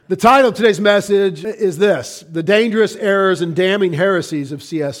The title of today's message is this: The Dangerous Errors and Damning Heresies of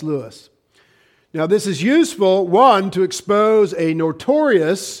C.S. Lewis. Now, this is useful, one, to expose a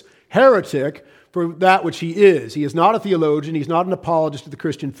notorious heretic for that which he is. He is not a theologian. He's not an apologist of the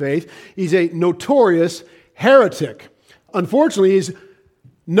Christian faith. He's a notorious heretic. Unfortunately, he's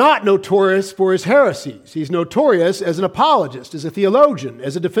not notorious for his heresies. He's notorious as an apologist, as a theologian,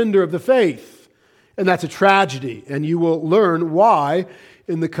 as a defender of the faith. And that's a tragedy, and you will learn why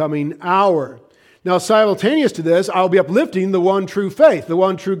in the coming hour. Now, simultaneous to this, I'll be uplifting the one true faith, the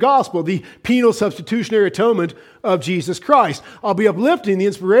one true gospel, the penal substitutionary atonement of Jesus Christ. I'll be uplifting the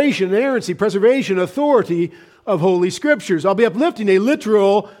inspiration, inerrancy, preservation, authority of Holy Scriptures. I'll be uplifting a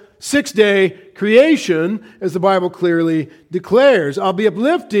literal six-day creation, as the Bible clearly declares. I'll be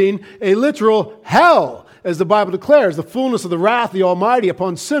uplifting a literal hell, as the Bible declares, the fullness of the wrath of the Almighty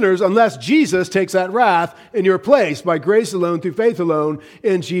upon sinners, unless Jesus takes that wrath in your place by grace alone, through faith alone,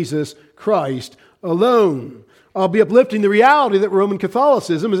 in Jesus Christ alone. I'll be uplifting the reality that Roman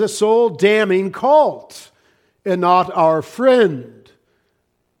Catholicism is a soul-damning cult and not our friend.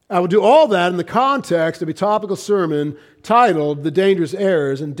 I will do all that in the context of a topical sermon titled The Dangerous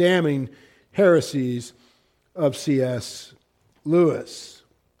Errors and Damning Heresies of C.S. Lewis.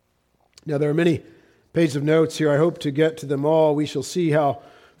 Now, there are many pages of notes here. I hope to get to them all. We shall see how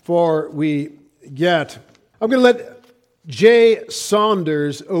far we get. I'm going to let J.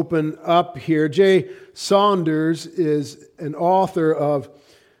 Saunders open up here. J. Saunders is an author of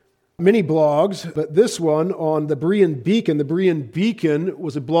many blogs, but this one on the Berean Beacon. The Berean Beacon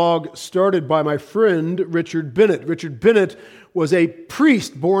was a blog started by my friend Richard Bennett. Richard Bennett was a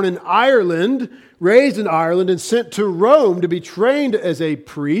priest born in Ireland, raised in Ireland, and sent to Rome to be trained as a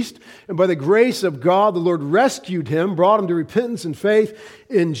priest. And by the grace of God, the Lord rescued him, brought him to repentance and faith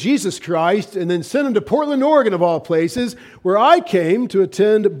in Jesus Christ, and then sent him to Portland, Oregon, of all places, where I came to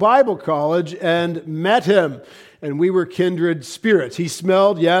attend Bible college and met him. And we were kindred spirits. He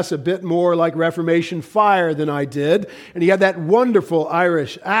smelled, yes, a bit more like Reformation fire than I did. And he had that wonderful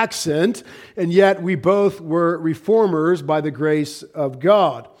Irish accent. And yet we both were reformers by the grace of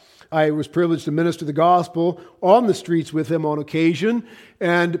God. I was privileged to minister the gospel on the streets with him on occasion,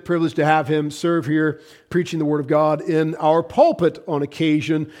 and privileged to have him serve here preaching the word of God in our pulpit on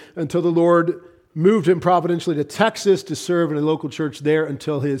occasion, until the Lord moved him providentially to Texas to serve in a local church there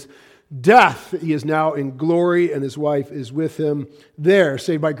until his death. He is now in glory, and his wife is with him there,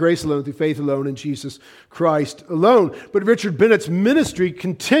 saved by grace alone, through faith alone, in Jesus Christ alone. But Richard Bennett's ministry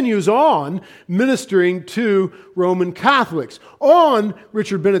continues on, ministering to Roman Catholics. On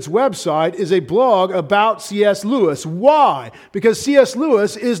Richard Bennett's website is a blog about C.S. Lewis. Why? Because C.S.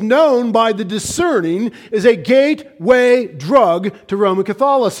 Lewis is known by the discerning as a gateway drug to Roman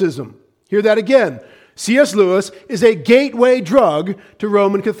Catholicism. Hear that again. C.S. Lewis is a gateway drug to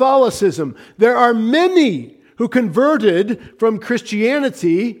Roman Catholicism. There are many who converted from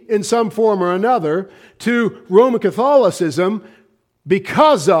Christianity in some form or another to Roman Catholicism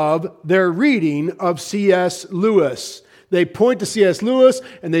because of their reading of C.S. Lewis. They point to C.S. Lewis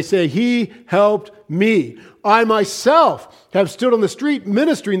and they say, "He helped me." I myself have stood on the street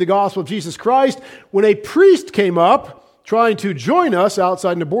ministering the gospel of Jesus Christ when a priest came up trying to join us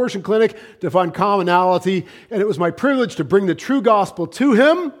outside an abortion clinic to find commonality, and it was my privilege to bring the true gospel to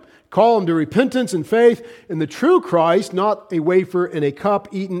him, call him to repentance and faith in the true Christ, not a wafer in a cup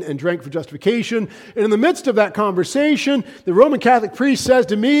eaten and drank for justification. And in the midst of that conversation, the Roman Catholic priest says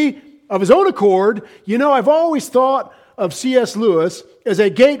to me, of his own accord, "You know, I've always thought of C.S. Lewis as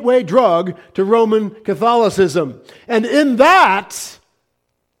a gateway drug to Roman Catholicism." And in that,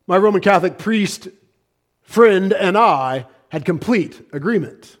 my Roman Catholic priest friend and I had complete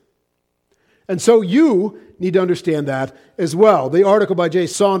agreement. And so you need to understand that as well. The article by J.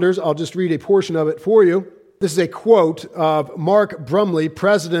 Saunders, I'll just read a portion of it for you. This is a quote of Mark Brumley,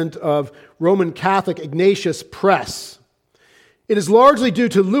 president of Roman Catholic Ignatius Press. "It is largely due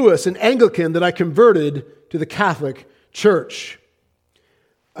to Lewis, an Anglican, that I converted to the Catholic Church."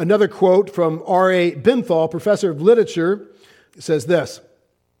 Another quote from R.A. Benthall, professor of literature, says this: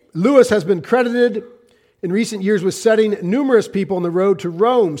 "Lewis has been credited in recent years with setting numerous people on the road to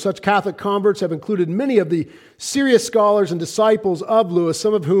Rome. Such Catholic converts have included many of the serious scholars and disciples of Lewis,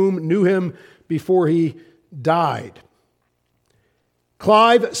 some of whom knew him before he died."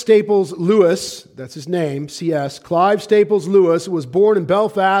 Clive Staples Lewis, that's his name, C.S., Clive Staples Lewis was born in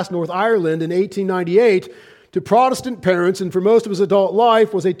Belfast, North Ireland in 1898 to Protestant parents, and for most of his adult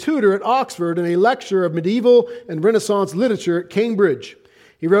life was a tutor at Oxford and a lecturer of medieval and Renaissance literature at Cambridge.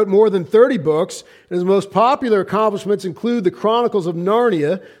 He wrote more than 30 books, and his most popular accomplishments include the Chronicles of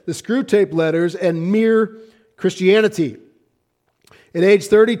Narnia, the Screwtape Letters, and Mere Christianity. At age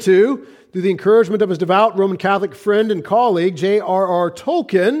 32, through the encouragement of his devout Roman Catholic friend and colleague, J.R.R.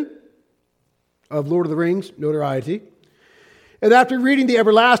 Tolkien, of Lord of the Rings notoriety, and after reading The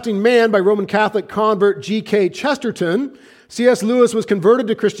Everlasting Man by Roman Catholic convert G.K. Chesterton, C.S. Lewis was converted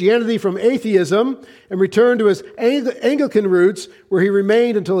to Christianity from atheism and returned to his Anglican roots, where he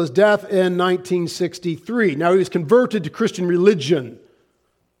remained until his death in 1963. Now, he was converted to Christian religion,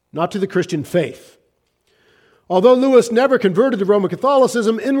 not to the Christian faith. Although Lewis never converted to Roman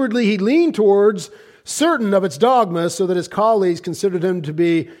Catholicism, inwardly he leaned towards certain of its dogmas so that his colleagues considered him to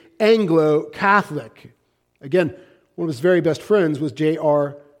be Anglo-Catholic. Again, one of his very best friends was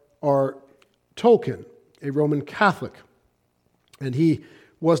J.R.R. Tolkien, a Roman Catholic. And he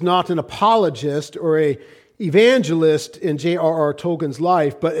was not an apologist or an evangelist in J.R.R. Tolkien's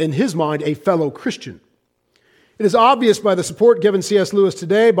life, but in his mind, a fellow Christian. It is obvious by the support given C.S. Lewis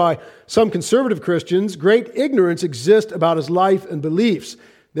today by some conservative Christians, great ignorance exists about his life and beliefs.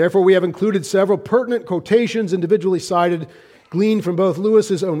 Therefore, we have included several pertinent quotations individually cited, gleaned from both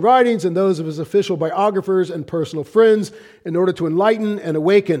Lewis's own writings and those of his official biographers and personal friends, in order to enlighten and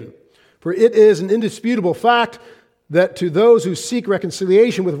awaken. For it is an indisputable fact that to those who seek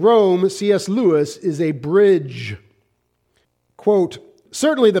reconciliation with Rome, C.S. Lewis is a bridge. Quote,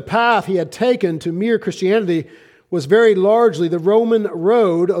 certainly the path he had taken to mere Christianity was very largely the Roman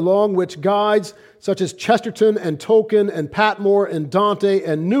road along which guides such as Chesterton and Tolkien and Patmore and Dante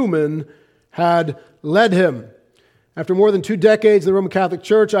and Newman had led him. After more than 2 decades in the Roman Catholic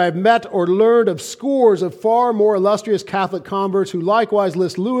Church, I have met or learned of scores of far more illustrious Catholic converts who likewise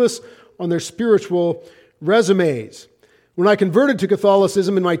list Lewis on their spiritual resumes. When I converted to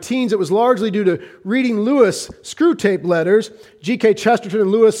Catholicism in my teens, it was largely due to reading Lewis' screw-tape letters. G.K. Chesterton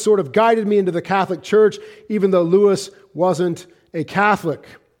and Lewis sort of guided me into the Catholic Church, even though Lewis wasn't a Catholic.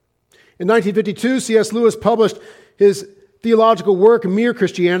 In 1952, C.S. Lewis published his theological work, Mere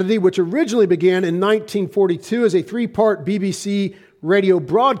Christianity, which originally began in 1942 as a 3-part BBC radio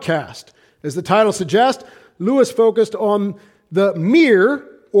broadcast. As the title suggests, Lewis focused on the mere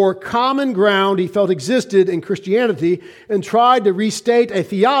or common ground he felt existed in Christianity and tried to restate a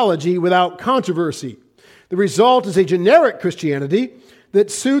theology without controversy. The result is a generic Christianity that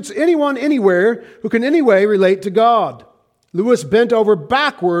suits anyone anywhere who can in any way relate to God. Lewis bent over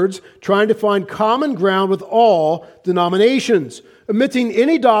backwards trying to find common ground with all denominations, omitting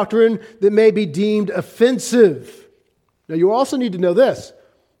any doctrine that may be deemed offensive. Now, you also need to know this.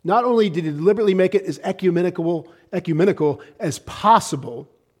 Not only did he deliberately make it as ecumenical as possible,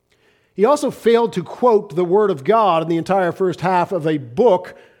 he also failed to quote the Word of God in the entire first half of a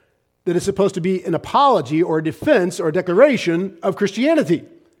book that is supposed to be an apology or a defense or a declaration of Christianity.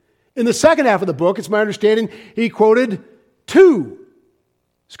 In the second half of the book, it's my understanding, he quoted 2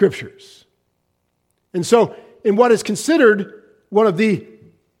 scriptures. And so, in what is considered one of the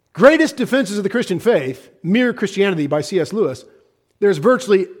greatest defenses of the Christian faith, Mere Christianity by C.S. Lewis, there's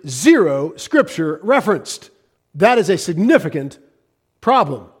virtually 0 scripture referenced. That is a significant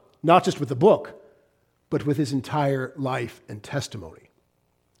problem, not just with the book, but with his entire life and testimony.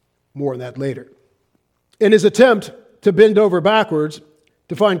 More on that later. In his attempt to bend over backwards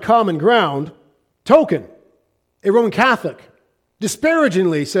to find common ground, Tolkien, a Roman Catholic,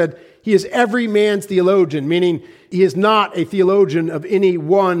 disparagingly said he is every man's theologian, meaning he is not a theologian of any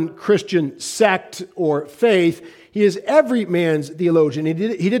one Christian sect or faith. He is every man's theologian. He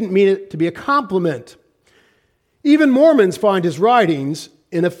didn't mean it to be a compliment. Even Mormons find his writings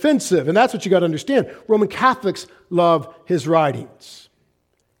inoffensive, and that's what you got to understand. Roman Catholics love his writings.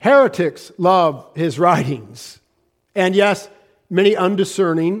 Heretics love his writings. And yes, many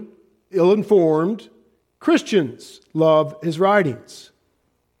undiscerning, ill-informed Christians love his writings.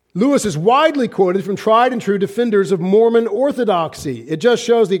 Lewis is widely quoted from tried and true defenders of Mormon orthodoxy. It just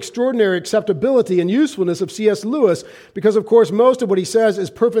shows the extraordinary acceptability and usefulness of C.S. Lewis because, of course, most of what he says is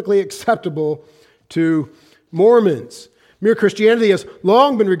perfectly acceptable to Mormons. Mere Christianity has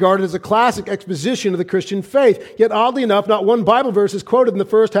long been regarded as a classic exposition of the Christian faith. Yet, oddly enough, not one Bible verse is quoted in the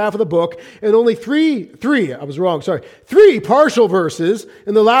first half of the book, and only three partial verses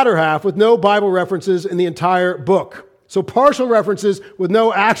in the latter half with no Bible references in the entire book. So partial references with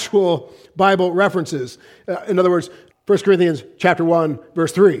no actual Bible references. In other words, 1 Corinthians chapter 1,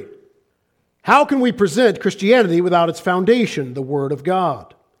 verse 3. How can we present Christianity without its foundation, the Word of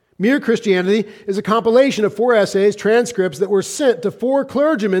God? Mere Christianity is a compilation of 4 essays, transcripts that were sent to 4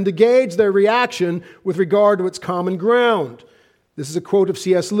 clergymen to gauge their reaction with regard to its common ground. This is a quote of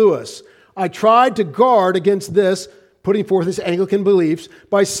C.S. Lewis. I tried to guard against this, putting forth his Anglican beliefs,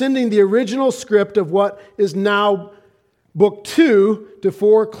 by sending the original script of what is now Book 2 to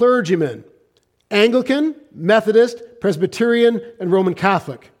 4 clergymen. Anglican, Methodist, Presbyterian, and Roman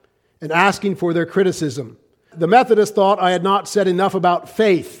Catholic, and asking for their criticism. The Methodist thought I had not said enough about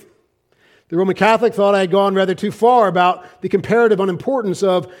faith. The Roman Catholic thought I had gone rather too far about the comparative unimportance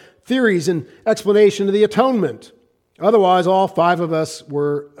of theories and explanation of the atonement. Otherwise, all five of us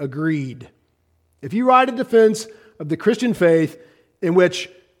were agreed. If you write a defense of the Christian faith in which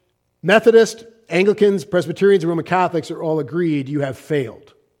Methodists, Anglicans, Presbyterians, and Roman Catholics are all agreed, you have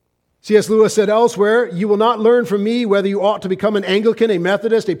failed. C.S. Lewis said elsewhere, "You will not learn from me whether you ought to become an Anglican, a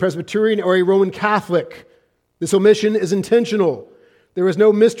Methodist, a Presbyterian, or a Roman Catholic. This omission is intentional. There is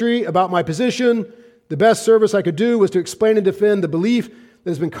no mystery about my position. The best service I could do was to explain and defend the belief that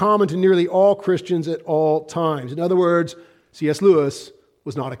has been common to nearly all Christians at all times." In other words, C.S. Lewis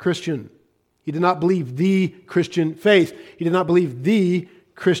was not a Christian. He did not believe the Christian faith. He did not believe the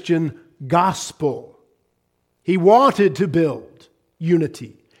Christian gospel. He wanted to build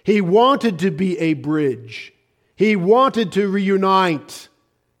unity. He wanted to be a bridge. He wanted to reunite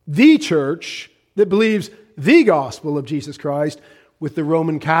the church that believes the gospel of Jesus Christ with the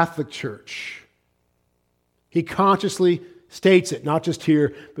Roman Catholic Church. He consciously states it, not just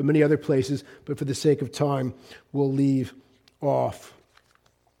here, but many other places, but for the sake of time, we'll leave off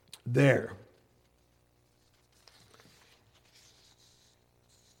there.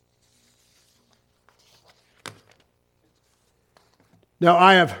 Now,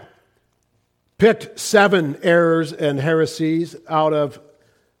 I have picked 7 errors and heresies out of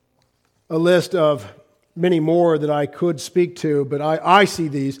a list of many more that I could speak to, but I see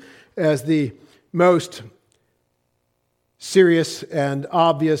these as the most serious and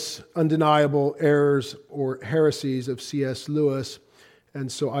obvious, undeniable errors or heresies of C.S. Lewis, and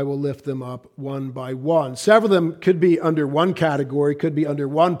so I will lift them up one by one. Several of them could be under one category, could be under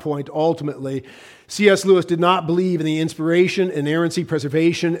one point ultimately. C.S. Lewis did not believe in the inspiration, inerrancy,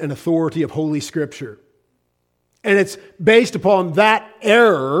 preservation, and authority of Holy Scripture. And it's based upon that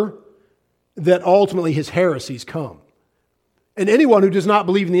error that ultimately his heresies come. And anyone who does not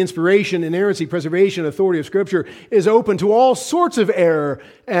believe in the inspiration, inerrancy, preservation, authority of Scripture is open to all sorts of error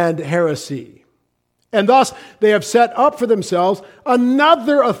and heresy. And thus, they have set up for themselves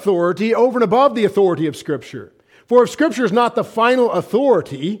another authority over and above the authority of Scripture. For if Scripture is not the final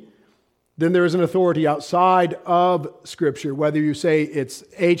authority, then there is an authority outside of Scripture, whether you say it's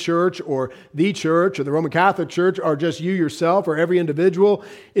a church or the Roman Catholic Church or just you yourself or every individual.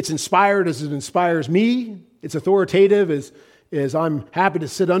 It's inspired as it inspires me. It's authoritative as I'm happy to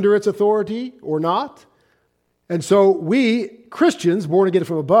sit under its authority or not. And so we, Christians, born again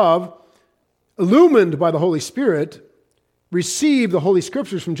from above, illumined by the Holy Spirit, receive the Holy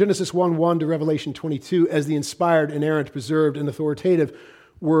Scriptures from Genesis 1:1 to Revelation 22 as the inspired, inerrant, preserved, and authoritative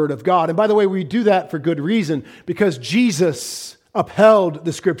Word of God. And by the way, we do that for good reason, because Jesus upheld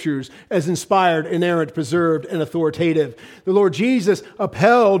the Scriptures as inspired, inerrant, preserved, and authoritative. The Lord Jesus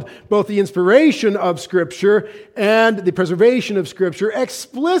upheld both the inspiration of Scripture and the preservation of Scripture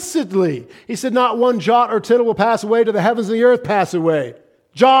explicitly. He said, not one jot or tittle will pass away till the heavens and the earth pass away.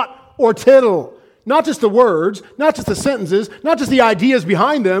 Jot or tittle. Not just the words, not just the sentences, not just the ideas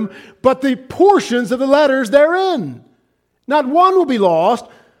behind them, but the portions of the letters therein. Not one will be lost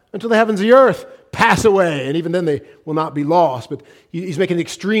until the heavens and the earth pass away. And even then they will not be lost. But he's making an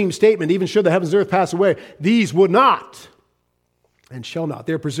extreme statement. Even should the heavens and the earth pass away, these would not and shall not.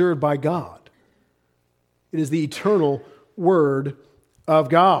 They're preserved by God. It is the eternal Word of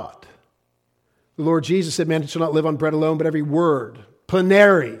God. The Lord Jesus said, man shall not live on bread alone, but every word.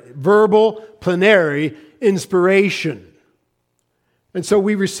 Plenary, verbal, plenary inspiration. And so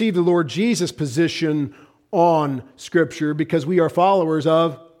we receive the Lord Jesus' position on Scripture because we are followers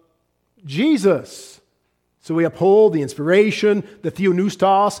of Jesus. So we uphold the inspiration, the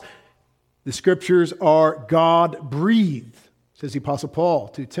theopneustos. The Scriptures are God-breathed, says the Apostle Paul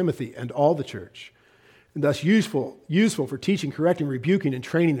to Timothy and all the church, and thus useful for teaching, correcting, rebuking, and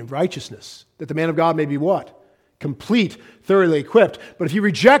training in righteousness, that the man of God may be what? Complete, thoroughly equipped. But if you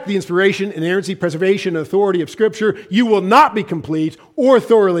reject the inspiration, inerrancy, preservation, and authority of Scripture, you will not be complete or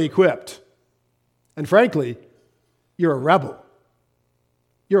thoroughly equipped. And frankly, you're a rebel.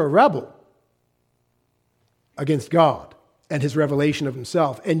 You're a rebel against God and His revelation of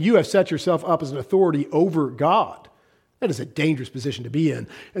Himself. And you have set yourself up as an authority over God. That is a dangerous position to be in.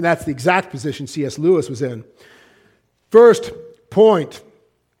 And that's the exact position C.S. Lewis was in. First point.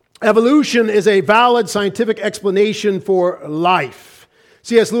 Evolution is a valid scientific explanation for life.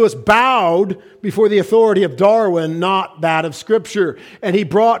 C.S. Lewis bowed before the authority of Darwin, not that of Scripture, and he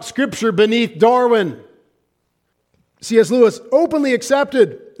brought Scripture beneath Darwin. C.S. Lewis openly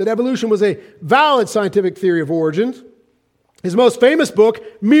accepted that evolution was a valid scientific theory of origins. His most famous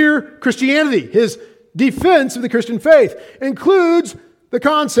book, Mere Christianity, his defense of the Christian faith. It includes the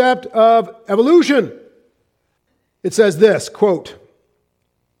concept of evolution. It says this, quote,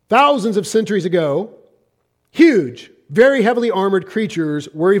 "Thousands of centuries ago, huge, very heavily armored creatures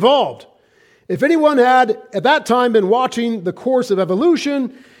were evolved. If anyone had at that time been watching the course of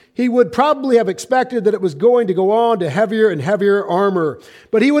evolution, he would probably have expected that it was going to go on to heavier and heavier armor.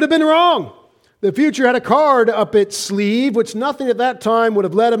 But he would have been wrong. The future had a card up its sleeve, which nothing at that time would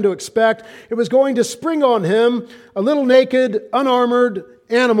have led him to expect. It was going to spring on him, a little naked, unarmored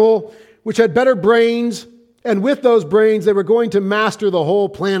animal, which had better brains, and with those brains they were going to master the whole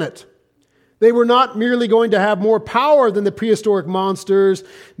planet. They were not merely going to have more power than the prehistoric monsters,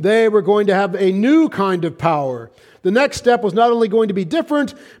 they were going to have a new kind of power. The next step was not only going to be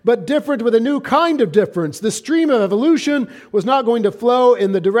different, but different with a new kind of difference. The stream of evolution was not going to flow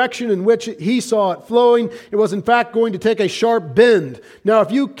in the direction in which he saw it flowing. It was in fact going to take a sharp bend. Now,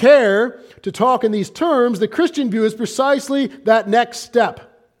 if you care to talk in these terms, the Christian view is precisely that next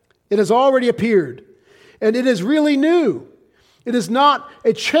step. It has already appeared, and it is really new. It is not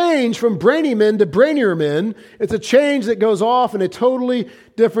a change from brainy men to brainier men. It's a change that goes off in a totally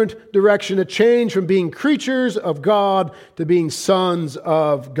different direction, a change from being creatures of God to being sons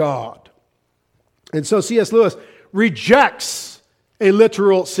of God. And so C.S. Lewis rejects a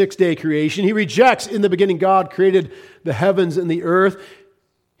literal six-day creation. He rejects, in the beginning, God created the heavens and the earth.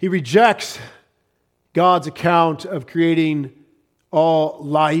 He rejects God's account of creating all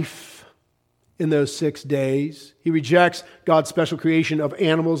life in those 6 days. He rejects God's special creation of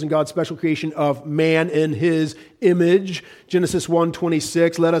animals and God's special creation of man in His image. Genesis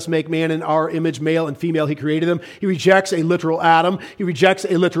 1:26, let us make man in our image, male and female, He created them. He rejects a literal Adam. He rejects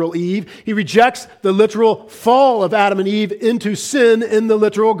a literal Eve. He rejects the literal fall of Adam and Eve into sin in the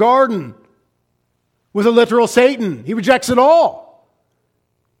literal garden with a literal Satan. He rejects it all.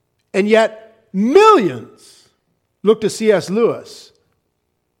 And yet millions look to C.S. Lewis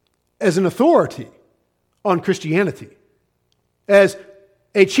as an authority on Christianity, as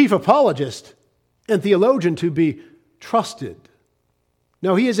a chief apologist and theologian to be trusted.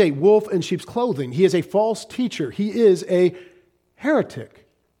 No, he is a wolf in sheep's clothing. He is a false teacher. He is a heretic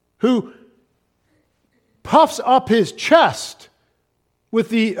who puffs up his chest with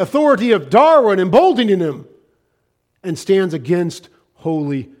the authority of Darwin emboldening him and stands against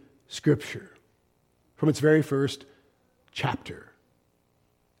Holy Scripture from its very first chapter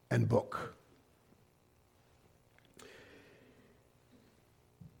and book.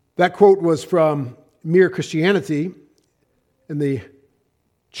 That quote was from Mere Christianity in the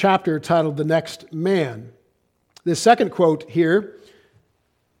chapter titled The Next Man. The second quote here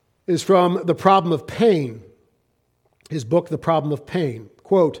is from The Problem of Pain, his book, The Problem of Pain.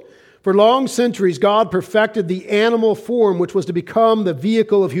 Quote, for long centuries, God perfected the animal form which was to become the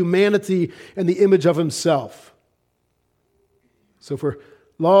vehicle of humanity and the image of Himself. So for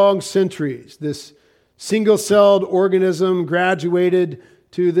long centuries, this single-celled organism graduated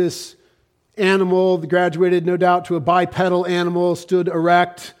to this animal, graduated no doubt to a bipedal animal, stood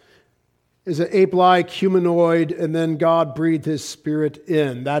erect, is an ape-like humanoid, and then God breathed His Spirit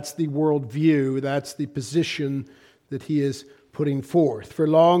in. That's the worldview. That's the position that He is putting forth. For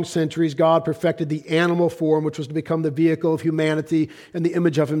long centuries, God perfected the animal form, which was to become the vehicle of humanity and the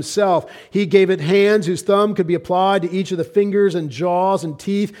image of Himself. He gave it hands whose thumb could be applied to each of the fingers and jaws and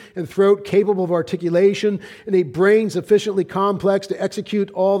teeth and throat capable of articulation, and a brain sufficiently complex to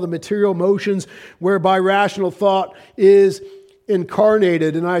execute all the material motions whereby rational thought is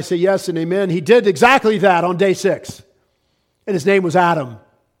incarnated. And I say yes and amen. He did exactly that on day 6. And His name was Adam.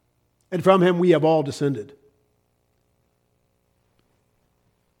 And from him we have all descended.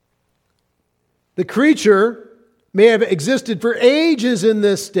 The creature may have existed for ages in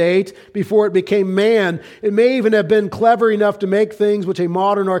this state before it became man. It may even have been clever enough to make things which a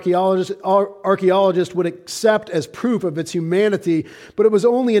modern archaeologist would accept as proof of its humanity, but it was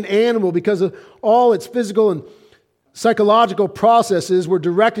only an animal because of all its physical and psychological processes were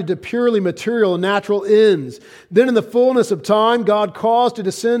directed to purely material and natural ends. Then in the fullness of time, God caused to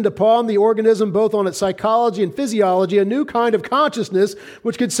descend upon the organism, both on its psychology and physiology, a new kind of consciousness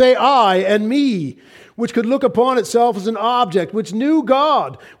which could say I and me, which could look upon itself as an object, which knew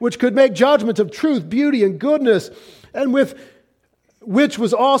God, which could make judgments of truth, beauty, and goodness, and which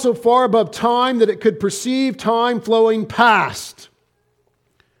was also far above time, that it could perceive time flowing past.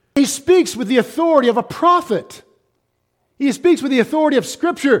 He speaks with the authority of a prophet. He speaks with the authority of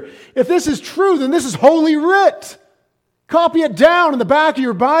Scripture. If this is true, then this is Holy Writ. Copy it down in the back of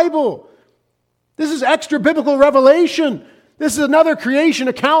your Bible. This is extra biblical revelation. This is another creation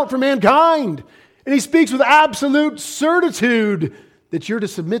account for mankind. And he speaks with absolute certitude that you're to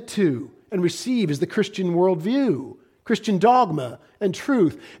submit to and receive as the Christian worldview, Christian dogma and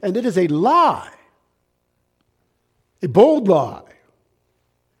truth. And it is a lie, a bold lie.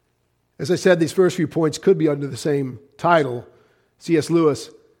 As I said, these first few points could be under the same title. C.S. Lewis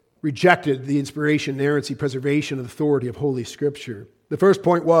rejected the inspiration, inerrancy, preservation, and authority of Holy Scripture. The first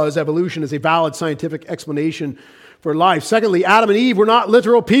point was evolution is a valid scientific explanation for life. Secondly, Adam and Eve were not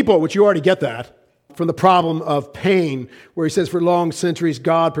literal people, which you already get that from the problem of pain, where he says, for long centuries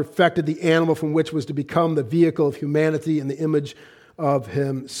God perfected the animal from which was to become the vehicle of humanity in the image of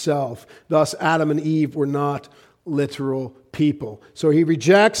himself. Thus, Adam and Eve were not literal people. So he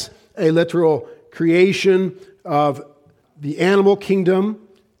rejects a literal creation of the animal kingdom,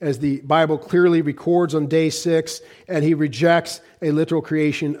 as the Bible clearly records on day 6, and he rejects a literal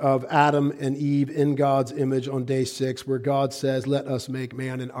creation of Adam and Eve in God's image on day 6, where God says, let us make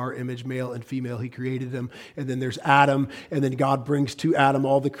man in our image, male and female, he created them. And then there's Adam, and then God brings to Adam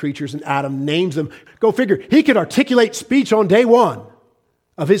all the creatures, and Adam names them. Go figure, he could articulate speech on day 1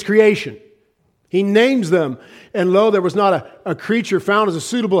 of his creation. He names them, and lo, there was not a creature found as a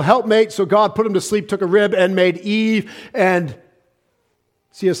suitable helpmate, so God put him to sleep, took a rib, and made Eve, and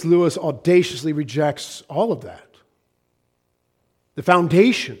C.S. Lewis audaciously rejects all of that. The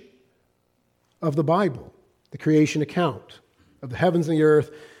foundation of the Bible, the creation account of the heavens and the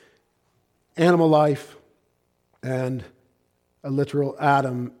earth, animal life, and a literal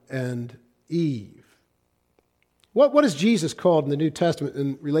Adam and Eve. What is Jesus called in the New Testament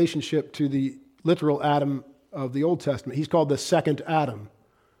in relationship to the literal Adam of the Old Testament? He's called the second Adam.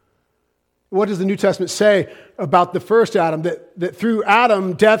 What does the New Testament say about the first Adam? That through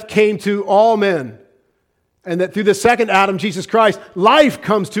Adam, death came to all men. And that through the second Adam, Jesus Christ, life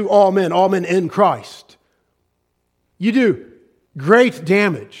comes to all men in Christ. You do great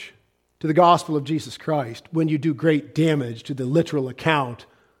damage to the gospel of Jesus Christ when you do great damage to the literal account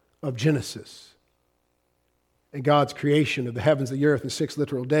of Genesis and God's creation of the heavens and the earth in 6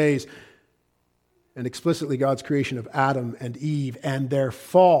 literal days, and explicitly God's creation of Adam and Eve and their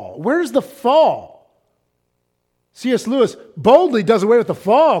fall. Where's the fall? C.S. Lewis boldly does away with the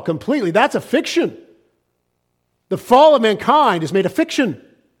fall completely. That's a fiction. The fall of mankind is made a fiction.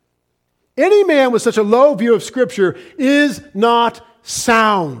 Any man with such a low view of Scripture is not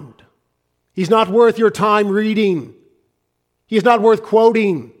sound. He's not worth your time reading. He is not worth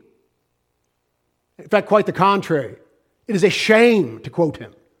quoting. In fact, quite the contrary. It is a shame to quote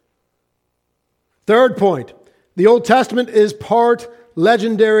him. Third point, the Old Testament is part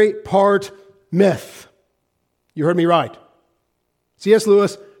legendary, part myth. You heard me right. C.S.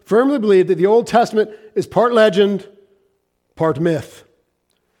 Lewis firmly believed that the Old Testament is part legend, part myth.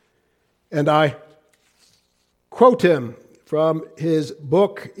 And I quote him from his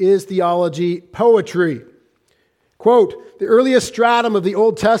book, Is Theology Poetry? Quote, the earliest stratum of the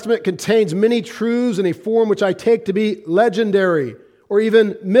Old Testament contains many truths in a form which I take to be legendary or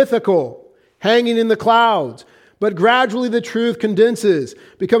even mythical, hanging in the clouds. But gradually the truth condenses,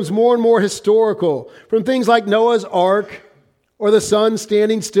 becomes more and more historical, from things like Noah's Ark or the sun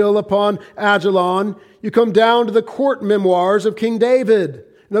standing still upon Ajalon. You come down to the court memoirs of King David.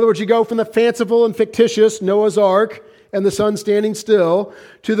 In other words, you go from the fanciful and fictitious Noah's Ark and the sun standing still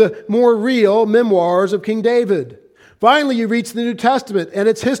to the more real memoirs of King David. Finally, you reach the New Testament, and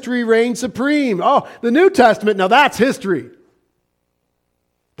its history reigns supreme. Oh, the New Testament, now that's history.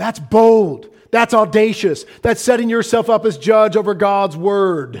 That's bold. That's audacious. That's setting yourself up as judge over God's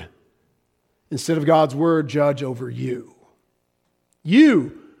Word instead of God's Word judge over you.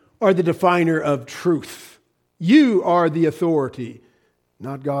 You are the definer of truth. You are the authority,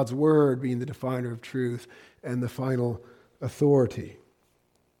 not God's Word being the definer of truth and the final authority.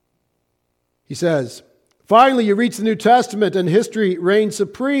 He says, finally, you reach the New Testament and history reigns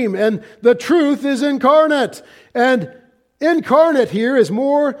supreme and the truth is incarnate. And incarnate here is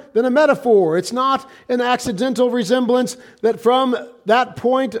more than a metaphor. It's not an accidental resemblance that from that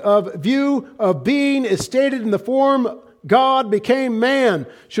point of view of being is stated in the form God became man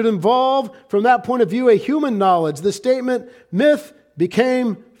should involve from that point of view a human knowledge. The statement myth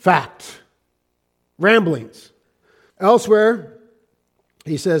became fact. Ramblings. Elsewhere,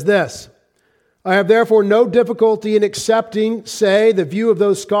 he says this, I have therefore no difficulty in accepting, say, the view of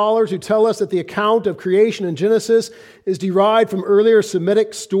those scholars who tell us that the account of creation in Genesis is derived from earlier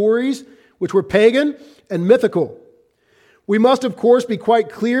Semitic stories, which were pagan and mythical. We must, of course, be quite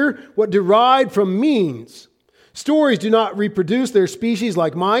clear what derived from means. Stories do not reproduce their species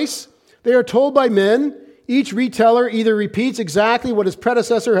like mice. They are told by men Each reteller either repeats exactly what his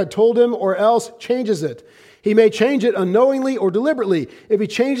predecessor had told him or else changes it. He may change it unknowingly or deliberately. If he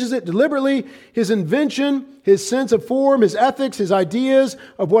changes it deliberately, his invention, his sense of form, his ethics, his ideas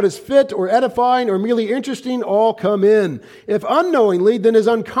of what is fit or edifying or merely interesting all come in. If unknowingly, then his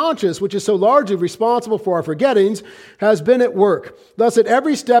unconscious, which is so largely responsible for our forgettings, has been at work. Thus, at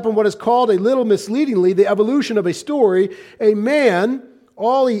every step in what is called a little misleadingly the evolution of a story, a man,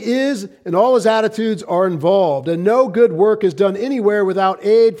 all he is and all his attitudes are involved, and no good work is done anywhere without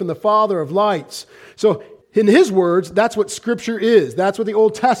aid from the Father of lights. So, in his words, that's what Scripture is. That's what the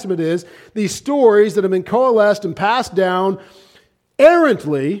Old Testament is. These stories that have been coalesced and passed down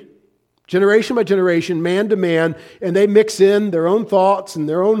errantly, generation by generation, man to man, and they mix in their own thoughts and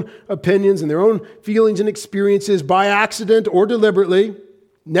their own opinions and their own feelings and experiences by accident or deliberately.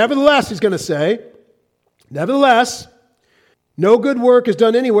 Nevertheless, he's going to say, nevertheless, no good work is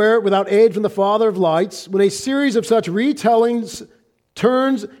done anywhere without aid from the Father of lights. When a series of such retellings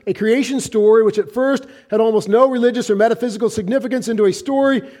turns a creation story which at first had almost no religious or metaphysical significance into a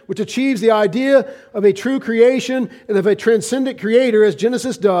story which achieves the idea of a true creation and of a transcendent creator as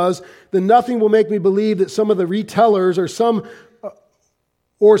Genesis does, then nothing will make me believe that some of the retellers or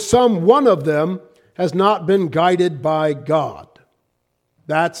some one of them has not been guided by God.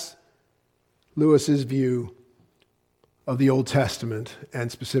 That's Lewis's view of the Old Testament and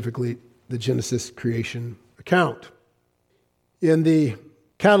specifically the Genesis creation account. In the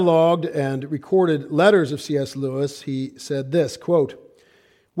cataloged and recorded letters of C.S. Lewis, he said this, quote,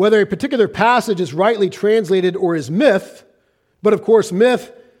 whether a particular passage is rightly translated or is myth, but of course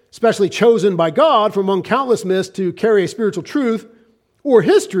myth, specially chosen by God from among countless myths to carry a spiritual truth, or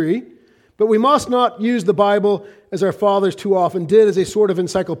history, but we must not use the Bible as our fathers too often did as a sort of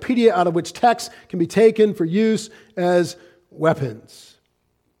encyclopedia out of which texts can be taken for use as weapons.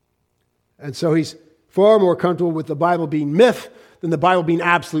 And so he's far more comfortable with the Bible being myth than the Bible being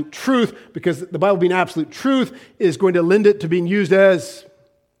absolute truth, because the Bible being absolute truth is going to lend it to being used as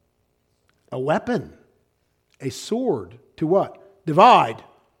a weapon, a sword to what? Divide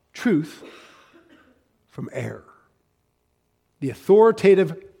truth from error. The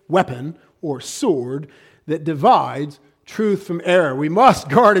authoritative weapon or sword that divides truth from error. We must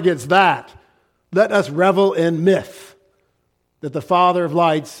guard against that. Let us revel in myth that the Father of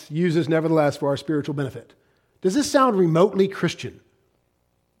lights uses nevertheless for our spiritual benefit. Does this sound remotely Christian?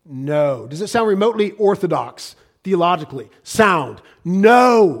 No. Does it sound remotely orthodox, theologically? Sound?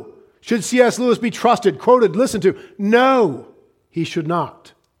 No. Should C.S. Lewis be trusted, quoted, listened to? No, he should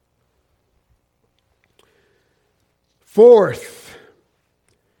not. Fourth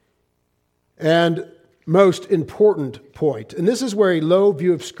and most important point, and this is where a low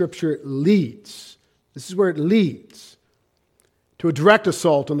view of Scripture leads. This is where it leads to a direct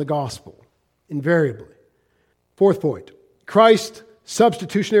assault on the gospel, invariably. Fourth point, Christ's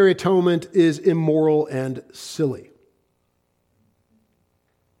substitutionary atonement is immoral and silly.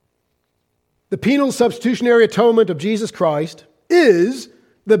 The penal substitutionary atonement of Jesus Christ is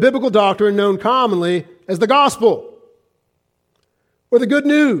the biblical doctrine known commonly as the gospel, or the good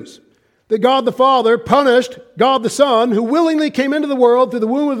news that God the Father punished God the Son, who willingly came into the world through the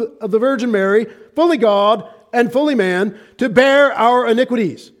womb of the Virgin Mary, fully God and fully man, to bear our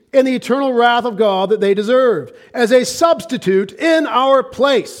iniquities and the eternal wrath of God that they deserve, as a substitute in our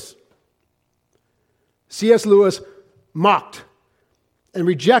place. C.S. Lewis mocked and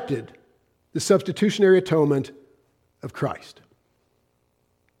rejected the substitutionary atonement of Christ.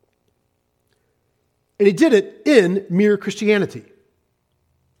 And he did it in mere Christianity.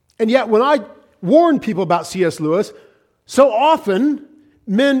 And yet when I warn people about C.S. Lewis, so often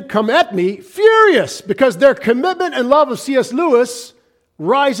men come at me furious because their commitment and love of C.S. Lewis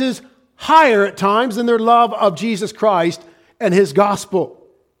rises higher at times than their love of Jesus Christ and His gospel.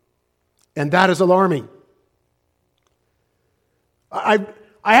 And that is alarming. I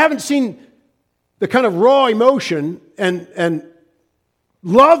haven't seen the kind of raw emotion and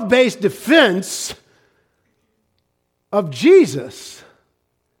love-based defense of Jesus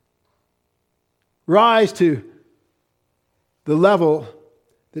rise to the level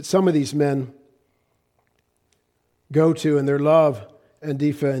that some of these men go to in their love and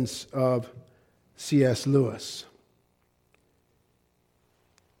defense of C.S. Lewis.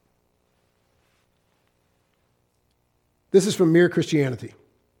 This is from Mere Christianity.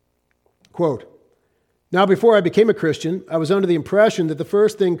 Quote, now before I became a Christian, I was under the impression that the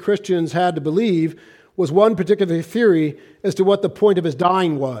first thing Christians had to believe was one particular theory as to what the point of his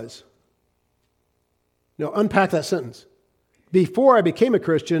dying was. Now unpack that sentence. Before I became a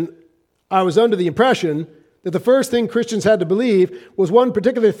Christian, I was under the impression that the first thing Christians had to believe was one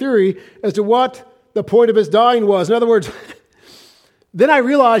particular theory as to what the point of his dying was. In other words, then I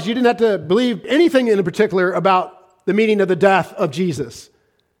realized you didn't have to believe anything in particular about the meaning of the death of Jesus.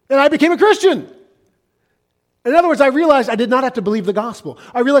 And I became a Christian. In other words, I realized I did not have to believe the gospel.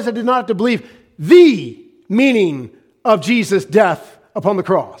 I realized I did not have to believe the meaning of Jesus' death upon the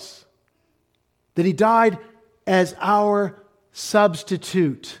cross. That he died as our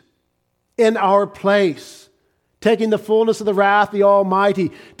substitute in our place, taking the fullness of the wrath of the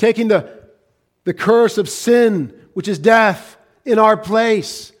Almighty, taking the curse of sin, which is death, in our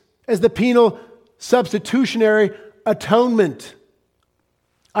place as the penal substitutionary atonement.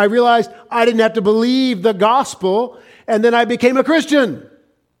 I realized I didn't have to believe the gospel, and then I became a Christian.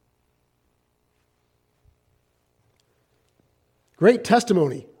 Great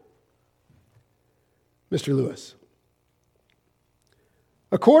testimony, Mr. Lewis.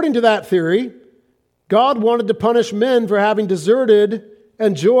 According to that theory, God wanted to punish men for having deserted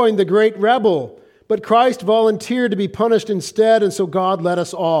and joined the great rebel, but Christ volunteered to be punished instead, and so God let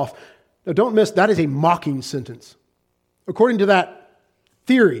us off. Now don't miss, that is a mocking sentence. According to that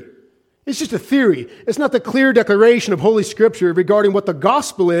theory, it's just a theory. It's not the clear declaration of Holy Scripture regarding what the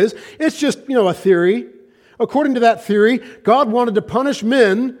gospel is. It's just, a theory. According to that theory, God wanted to punish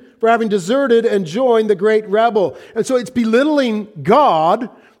men for having deserted and joined the great rebel. And so it's belittling God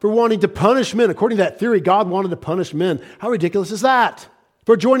for wanting to punish men. According to that theory, God wanted to punish men. How ridiculous is that?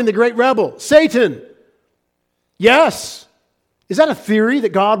 For joining the great rebel, Satan. Yes. Is that a theory that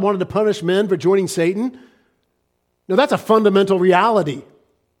God wanted to punish men for joining Satan? No, that's a fundamental reality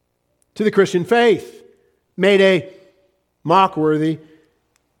to the Christian faith, made a mock-worthy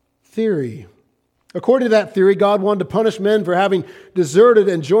theory. According to that theory, God wanted to punish men for having deserted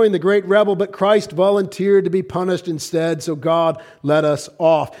and joined the great rebel, but Christ volunteered to be punished instead, so God let us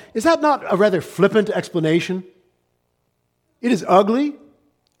off. Is that not a rather flippant explanation? It is ugly.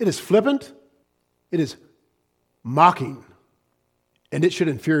 It is flippant. It is mocking. And it should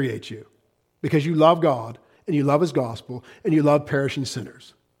infuriate you because you love God and you love His gospel and you love perishing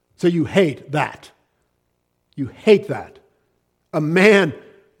sinners. So you hate that. You hate that. A man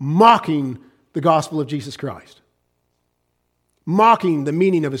mocking the gospel of Jesus Christ. Mocking the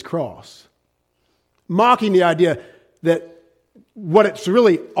meaning of His cross. Mocking the idea that what it's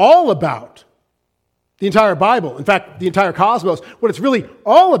really all about, the entire Bible, in fact, the entire cosmos, what it's really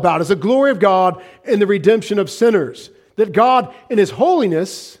all about is the glory of God and the redemption of sinners. That God, in His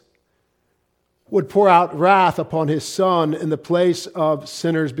holiness, would pour out wrath upon His Son in the place of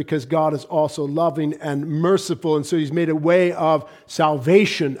sinners because God is also loving and merciful. And so He's made a way of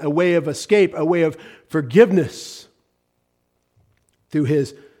salvation, a way of escape, a way of forgiveness through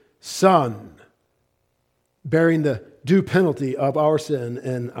His Son, bearing the due penalty of our sin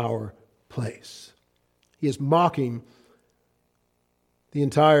in our place. He is mocking the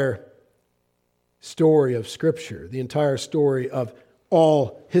entire story of Scripture, the entire story of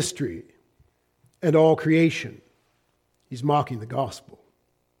all history and all creation. He's mocking the gospel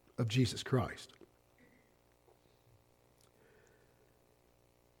of Jesus Christ.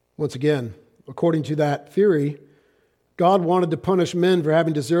 Once again, according to that theory, God wanted to punish men for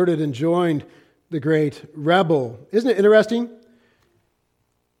having deserted and joined the great rebel. Isn't it interesting?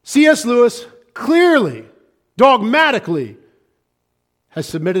 C.S. Lewis clearly, dogmatically, has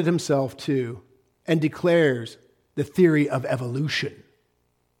submitted himself to and declares the theory of evolution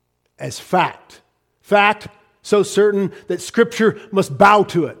as fact. Fact so certain that Scripture must bow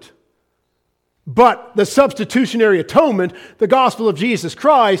to it. But the substitutionary atonement, the gospel of Jesus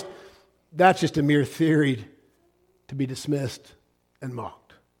Christ, that's just a mere theory to be dismissed and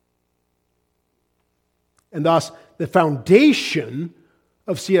mocked. And thus, the foundation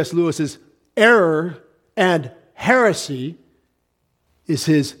of C.S. Lewis's error and heresy is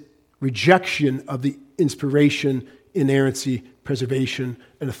his rejection of the inspiration, inerrancy, preservation,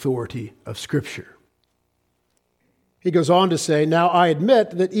 and authority of Scripture. He goes on to say, now I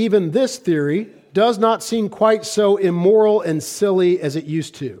admit that even this theory does not seem quite so immoral and silly as it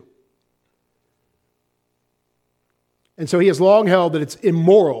used to. And so he has long held that it's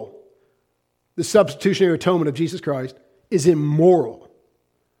immoral. The substitutionary atonement of Jesus Christ is immoral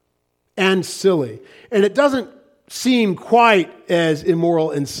and silly. And it doesn't seem quite as immoral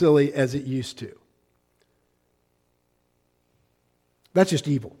and silly as it used to. That's just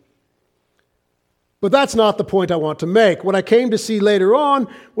evil. But that's not the point I want to make. What I came to see later on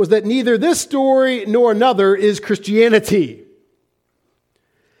was that neither this story nor another is Christianity.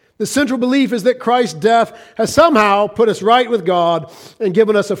 The central belief is that Christ's death has somehow put us right with God and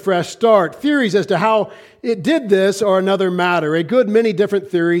given us a fresh start. Theories as to how it did this are another matter. A good many different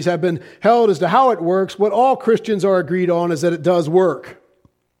theories have been held as to how it works. What all Christians are agreed on is that it does work.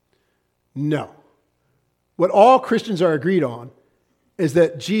 No. what all Christians are agreed on is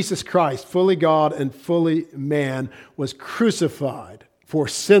that Jesus Christ, fully God and fully man, was crucified for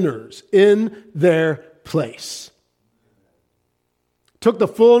sinners in their place. Took the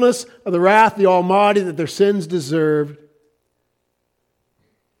fullness of the wrath of the Almighty that their sins deserved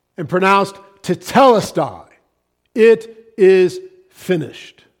and pronounced tetelestai, it is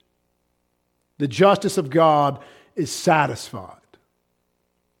finished. The justice of God is satisfied.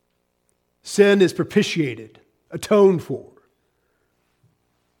 Sin is propitiated, atoned for.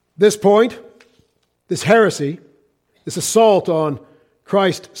 This point, this heresy, this assault on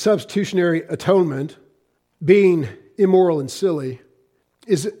Christ's substitutionary atonement, being immoral and silly,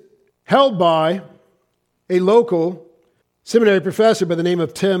 is held by a local seminary professor by the name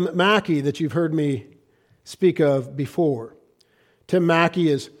of Tim Mackey that you've heard me speak of before. Tim Mackey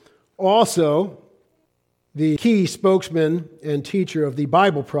is also the key spokesman and teacher of the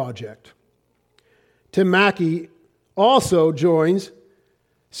Bible Project. Tim Mackey also joins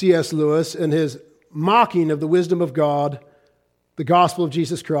C.S. Lewis in his mocking of the wisdom of God, the gospel of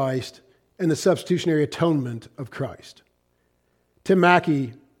Jesus Christ, and the substitutionary atonement of Christ. Tim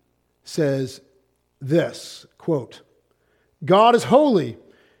Mackey says this, quote, God is holy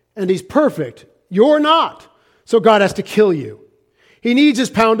and he's perfect. You're not. So God has to kill you. He needs his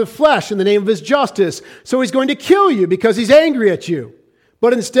pound of flesh in the name of his justice. So he's going to kill you because he's angry at you.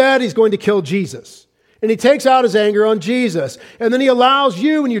 But instead, he's going to kill Jesus. And he takes out his anger on Jesus. And then he allows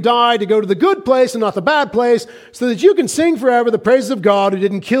you, when you die, to go to the good place and not the bad place so that you can sing forever the praises of God who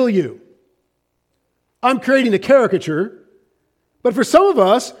didn't kill you. I'm creating a caricature. But for some of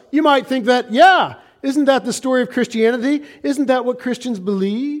us, you might think that, yeah, isn't that the story of Christianity? Isn't that what Christians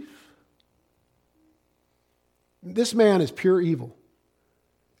believe? This man is pure evil.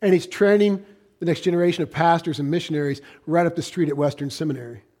 And he's training the next generation of pastors and missionaries right up the street at Western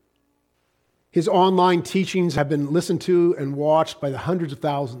Seminary. His online teachings have been listened to and watched by the hundreds of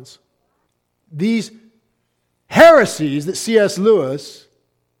thousands. These heresies that C.S. Lewis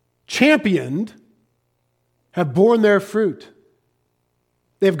championed have borne their fruit.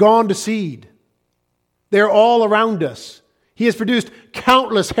 They've gone to seed. They're all around us. He has produced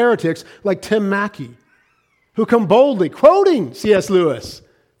countless heretics like Tim Mackey, who come boldly, quoting C.S. Lewis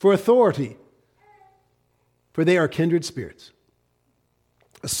for authority, for they are kindred spirits,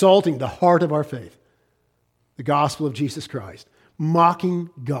 assaulting the heart of our faith, the gospel of Jesus Christ, mocking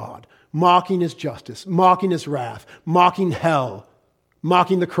God, mocking his justice, mocking his wrath, mocking hell,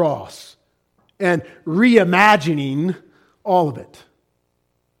 mocking the cross, and reimagining all of it.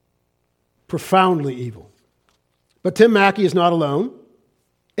 Profoundly evil. But Tim Mackey is not alone.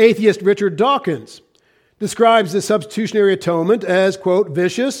 Atheist Richard Dawkins describes the substitutionary atonement as, quote,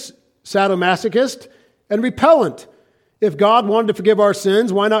 vicious, sadomasochist, and repellent. If God wanted to forgive our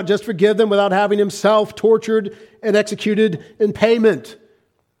sins, why not just forgive them without having himself tortured and executed in payment?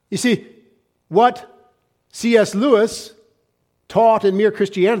 You see, what C.S. Lewis taught in Mere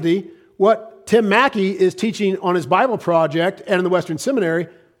Christianity, what Tim Mackey is teaching on his Bible Project and in the Western Seminary,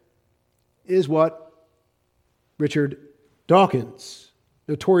 is what Richard Dawkins,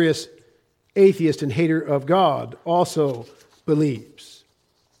 notorious atheist and hater of God, also believes.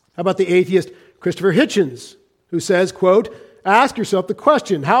 How about the atheist Christopher Hitchens, who says, quote, ask yourself the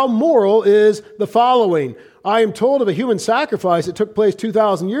question, how moral is the following? I am told of a human sacrifice that took place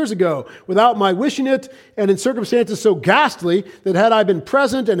 2,000 years ago without my wishing it and in circumstances so ghastly that had I been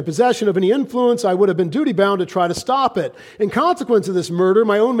present and in possession of any influence, I would have been duty-bound to try to stop it. In consequence of this murder,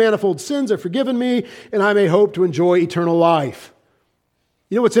 my own manifold sins are forgiven me and I may hope to enjoy eternal life.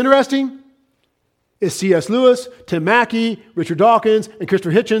 You know what's interesting? Is C.S. Lewis, Tim Mackey, Richard Dawkins, and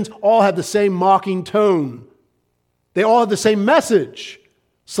Christopher Hitchens all have the same mocking tone. They all have the same message.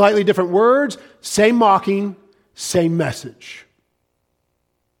 Slightly different words, same mocking, same message.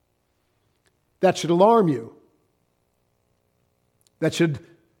 That should alarm you. That should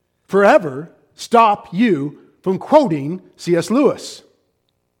forever stop you from quoting C.S. Lewis,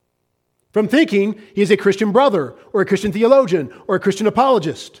 from thinking he is a Christian brother or a Christian theologian or a Christian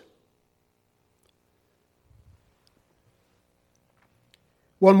apologist.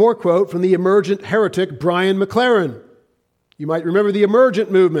 One more quote from the emergent heretic Brian McLaren. You might remember the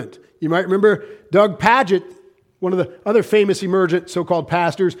emergent movement. You might remember Doug Pagitt, one of the other famous emergent so-called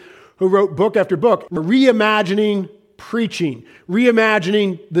pastors who wrote book after book, reimagining preaching,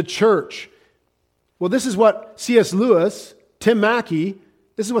 reimagining the church. Well, this is what C.S. Lewis, Tim Mackey,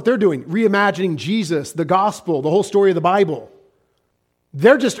 this is what they're doing, reimagining Jesus, the gospel, the whole story of the Bible.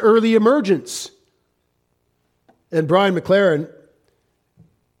 They're just early emergents. And Brian McLaren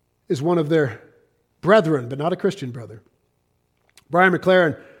is one of their brethren, but not a Christian brother. Brian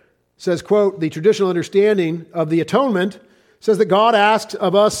McLaren says, quote, the traditional understanding of the atonement says that God asks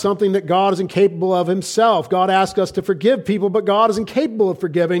of us something that God is incapable of himself. God asks us to forgive people, but God is incapable of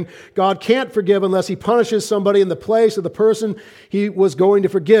forgiving. God can't forgive unless he punishes somebody in the place of the person he was going to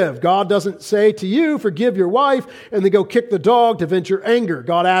forgive. God doesn't say to you, forgive your wife, and then go kick the dog to vent your anger.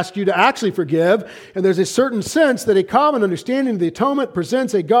 God asks you to actually forgive, and there's a certain sense that a common understanding of the atonement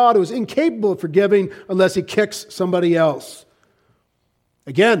presents a God who is incapable of forgiving unless he kicks somebody else.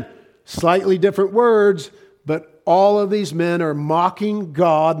 Again, slightly different words, but all of these men are mocking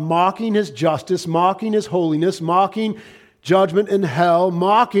God, mocking his justice, mocking his holiness, mocking judgment in hell,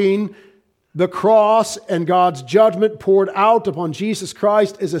 mocking the cross and God's judgment poured out upon Jesus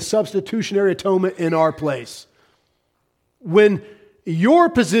Christ as a substitutionary atonement in our place. When your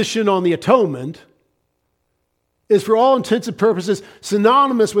position on the atonement is for all intents and purposes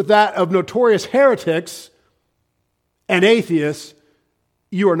synonymous with that of notorious heretics and atheists,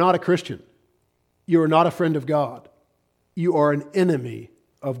 you are not a Christian. You are not a friend of God. You are an enemy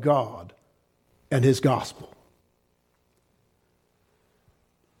of God and his gospel.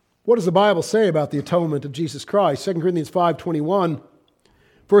 What does the Bible say about the atonement of Jesus Christ? 2 Corinthians 5:21,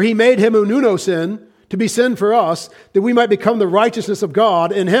 for he made him who knew no sin to be sin for us, that we might become the righteousness of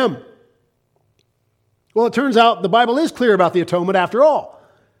God in him. Well, it turns out the Bible is clear about the atonement after all.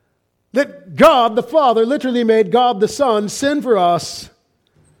 That God the Father literally made God the Son sin for us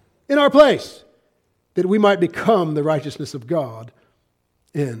in our place, that we might become the righteousness of God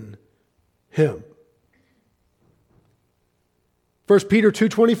in him. 1 Peter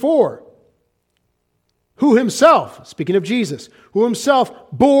 2:24, who himself, speaking of Jesus, who himself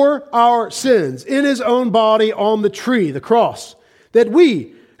bore our sins in his own body on the tree, the cross, that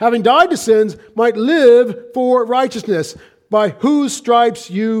we, having died to sins, might live for righteousness, by whose stripes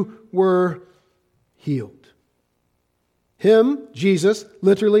you were healed. Him, Jesus,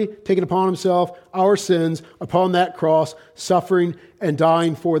 literally taking upon himself our sins upon that cross, suffering and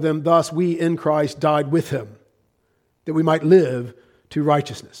dying for them. Thus we in Christ died with him, that we might live to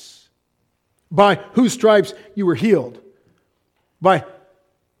righteousness. By whose stripes you were healed. By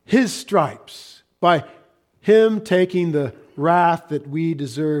his stripes. By him taking the wrath that we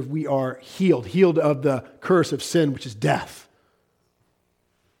deserve, we are healed. Healed of the curse of sin, which is death.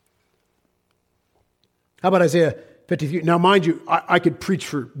 How about Isaiah 53? Now, mind you, I could preach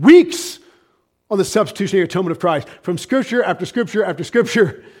for weeks on the substitutionary atonement of Christ, from Scripture after Scripture after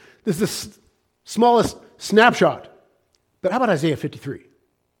Scripture. This is the smallest snapshot. But how about Isaiah 53?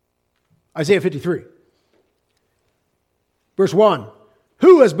 Isaiah 53. Verse 1.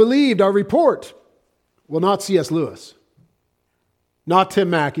 Who has believed our report? Well, not C.S. Lewis, not Tim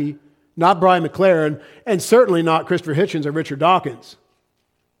Mackey, not Brian McLaren, and certainly not Christopher Hitchens or Richard Dawkins.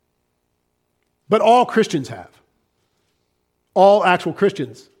 But all Christians have. All actual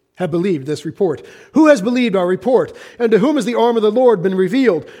Christians have believed this report. Who has believed our report? And to whom has the arm of the Lord been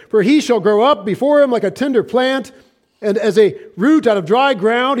revealed? For he shall grow up before him like a tender plant, and as a root out of dry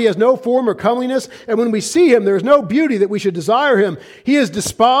ground. He has no form or comeliness, and when we see him, there is no beauty that we should desire him. He is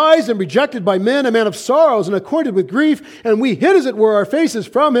despised and rejected by men, a man of sorrows and acquainted with grief, and we hid as it were our faces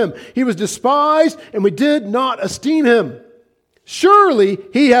from him. He was despised, and we did not esteem him. Surely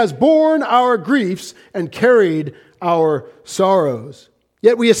he has borne our griefs and carried our sorrows.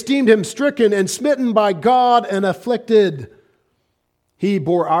 Yet we esteemed him stricken and smitten by God and afflicted. He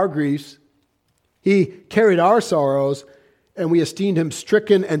bore our griefs, he carried our sorrows, and we esteemed him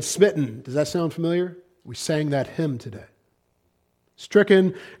stricken and smitten. Does that sound familiar? We sang that hymn today.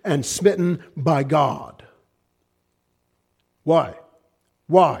 Stricken and smitten by God. Why?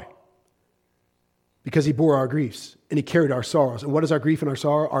 Why? Because he bore our griefs and he carried our sorrows. And what is our grief and our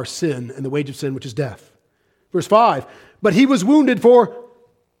sorrow? Our sin, and the wage of sin, which is death. Verse 5, but he was wounded for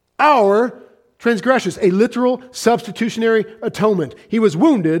our transgressions, a literal substitutionary atonement. He was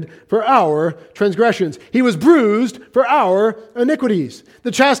wounded for our transgressions. He was bruised for our iniquities.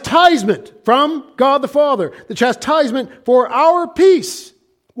 The chastisement from God the Father, the chastisement for our peace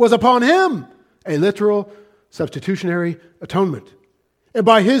was upon him, a literal substitutionary atonement. And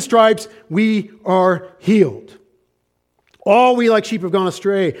by his stripes we are healed. All we like sheep have gone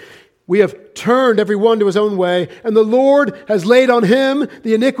astray. We have turned every one to his own way, and the Lord has laid on him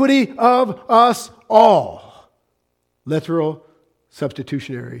the iniquity of us all. Literal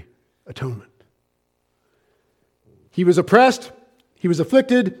substitutionary atonement. He was oppressed, he was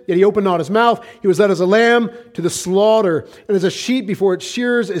afflicted, yet he opened not his mouth. He was led as a lamb to the slaughter, and as a sheep before its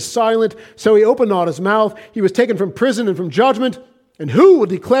shearers is silent, so he opened not his mouth. He was taken from prison and from judgment. And who will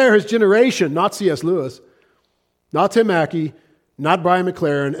declare his generation? Not C.S. Lewis, not Tim Mackey, not Brian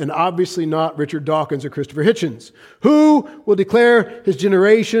McLaren, and obviously not Richard Dawkins or Christopher Hitchens. Who will declare his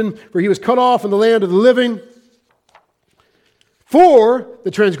generation? For he was cut off in the land of the living. For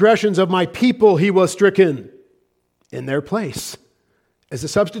the transgressions of my people he was stricken in their place as a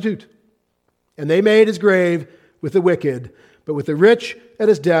substitute. And they made his grave with the wicked, but with the rich at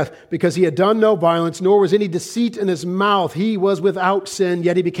his death, because he had done no violence, nor was any deceit in his mouth. He was without sin,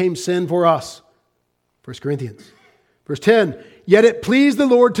 yet he became sin for us. 1 Corinthians. Verse 10, yet it pleased the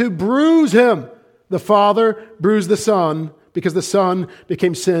Lord to bruise him. The Father bruised the Son, because the Son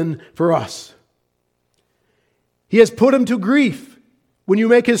became sin for us. He has put him to grief when you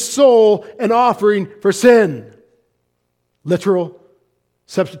make his soul an offering for sin. Literal,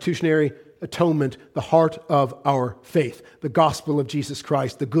 substitutionary atonement, the heart of our faith, the gospel of Jesus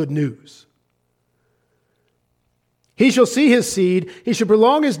Christ, the good news. He shall see his seed, he shall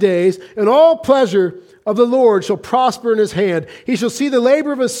prolong his days, and all pleasure of the Lord shall prosper in his hand. He shall see the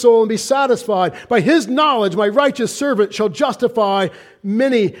labor of his soul and be satisfied. By his knowledge my righteous servant shall justify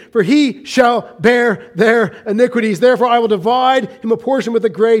many, for he shall bear their iniquities. Therefore I will divide him a portion with the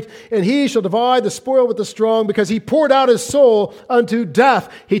great, and he shall divide the spoil with the strong, because he poured out his soul unto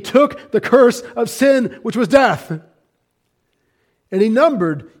death. He took the curse of sin, which was death. And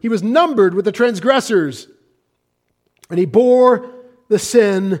he was numbered with the transgressors, and he bore the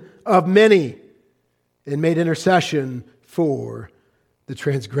sin of many, and made intercession for the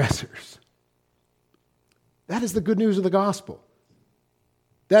transgressors. That is the good news of the gospel.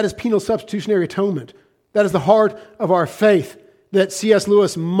 That is penal substitutionary atonement. That is the heart of our faith that C.S.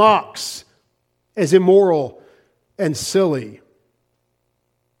 Lewis mocks as immoral and silly.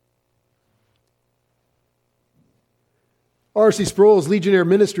 R.C. Sproul's Legionnaire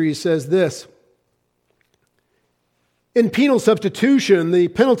Ministries says this: in penal substitution, the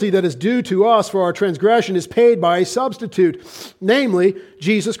penalty that is due to us for our transgression is paid by a substitute, namely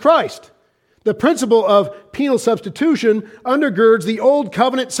Jesus Christ. The principle of penal substitution undergirds the old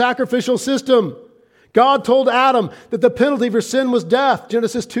covenant sacrificial system. God told Adam that the penalty for sin was death,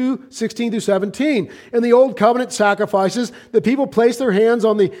 Genesis 2:16-17. In the old covenant sacrifices, the people placed their hands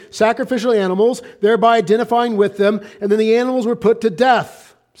on the sacrificial animals, thereby identifying with them, and then the animals were put to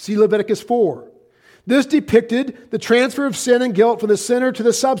death, see Leviticus 4. This depicted the transfer of sin and guilt from the sinner to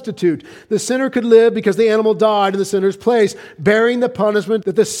the substitute. The sinner could live because the animal died in the sinner's place, bearing the punishment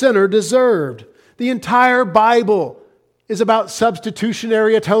that the sinner deserved. The entire Bible is about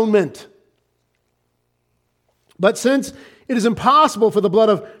substitutionary atonement. But since it is impossible for the blood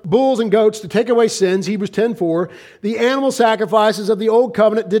of bulls and goats to take away sins, Hebrews 10:4, the animal sacrifices of the old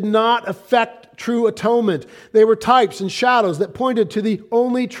covenant did not affect true atonement. They were types and shadows that pointed to the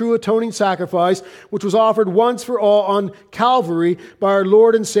only true atoning sacrifice, which was offered once for all on Calvary by our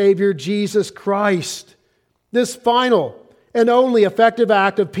Lord and Savior, Jesus Christ. This final and only effective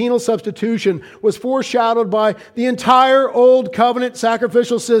act of penal substitution was foreshadowed by the entire Old Covenant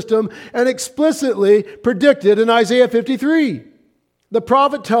sacrificial system and explicitly predicted in Isaiah 53. The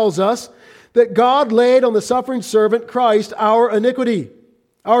prophet tells us that God laid on the suffering servant Christ our iniquity.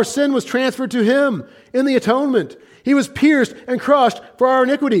 Our sin was transferred to him in the atonement. He was pierced and crushed for our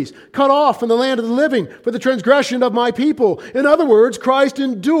iniquities, cut off from the land of the living for the transgression of my people. In other words, Christ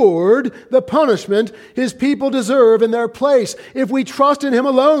endured the punishment his people deserve in their place. If we trust in him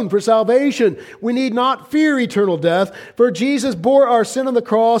alone for salvation, we need not fear eternal death, for Jesus bore our sin on the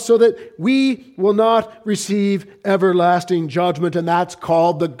cross so that we will not receive everlasting judgment, and that's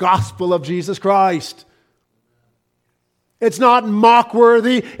called the gospel of Jesus Christ. It's not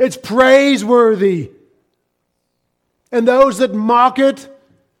mock-worthy, it's praiseworthy. And those that mock it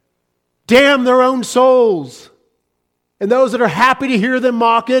damn their own souls. And those that are happy to hear them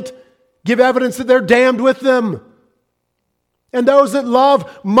mock it give evidence that they're damned with them. And those that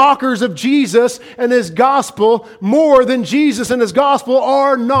love mockers of Jesus and his gospel more than Jesus and his gospel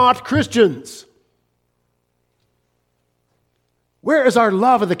are not Christians. Where is our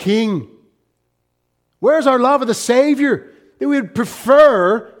love of the King? Where is our love of the Savior? That we would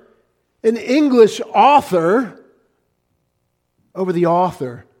prefer an English author over the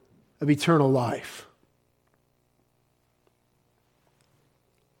author of eternal life.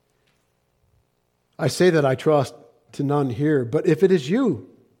 I say that I trust to none here, but if it is you,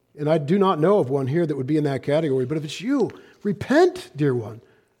 and I do not know of one here that would be in that category, but if it's you, repent, dear one.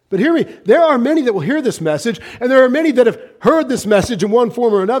 But hear me, there are many that will hear this message, and there are many that have heard this message in one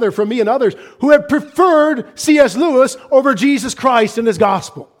form or another from me and others who have preferred C.S. Lewis over Jesus Christ and his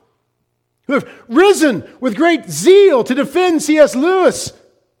gospel, who have risen with great zeal to defend C.S. Lewis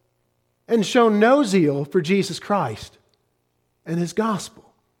and shown no zeal for Jesus Christ and his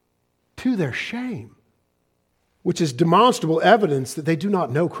gospel, to their shame. which is demonstrable evidence that they do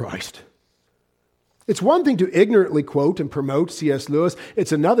not know Christ. It's one thing to ignorantly quote and promote C.S. Lewis.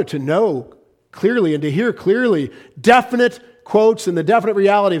 It's another to know clearly and to hear clearly definite quotes and the definite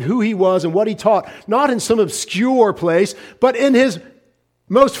reality of who he was and what he taught, not in some obscure place, but in his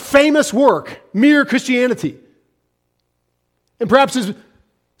most famous work, Mere Christianity. And perhaps his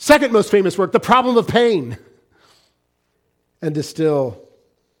second most famous work, The Problem of Pain. And to still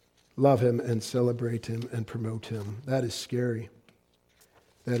love him and celebrate him and promote him. That is scary.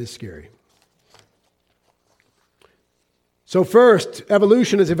 That is scary. So first,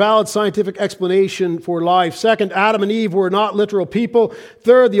 evolution is a valid scientific explanation for life. Second, Adam and Eve were not literal people.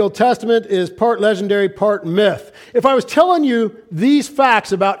 Third, the Old Testament is part legendary, part myth. If I was telling you these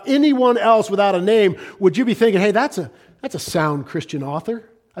facts about anyone else without a name, would you be thinking, hey, that's a sound Christian author?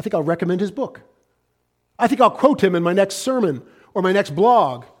 I think I'll recommend his book. I think I'll quote him in my next sermon or my next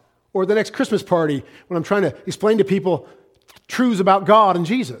blog or the next Christmas party when I'm trying to explain to people truths about God and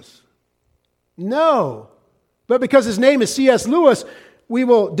Jesus. No. But because his name is C.S. Lewis, we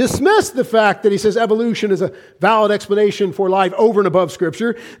will dismiss the fact that he says evolution is a valid explanation for life over and above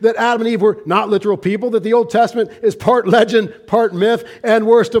Scripture, that Adam and Eve were not literal people, that the Old Testament is part legend, part myth, and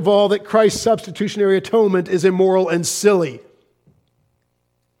worst of all, that Christ's substitutionary atonement is immoral and silly.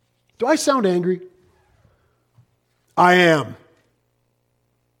 Do I sound angry? I am.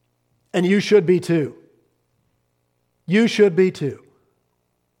 And you should be too. You should be too.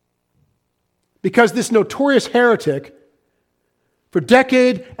 Because this notorious heretic, for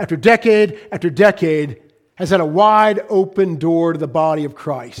decade after decade after decade, has had a wide open door to the body of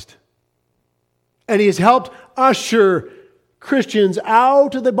Christ. And he has helped usher Christians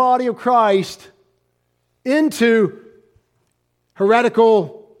out of the body of Christ into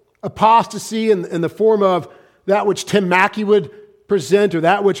heretical apostasy in the form of that which Tim Mackey would present, or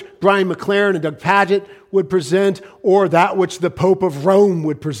that which Brian McLaren and Doug Paget would present, or that which the Pope of Rome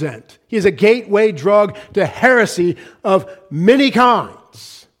would present. He is a gateway drug to heresy of many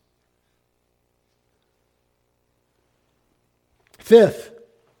kinds. Fifth,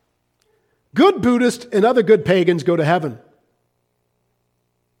 good Buddhists and other good pagans go to heaven.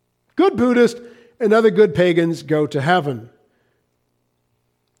 Good Buddhists and other good pagans go to heaven.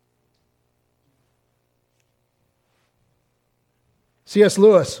 C.S.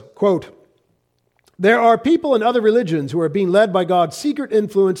 Lewis, quote, "There are people in other religions who are being led by God's secret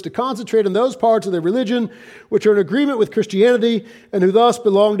influence to concentrate on those parts of their religion which are in agreement with Christianity and who thus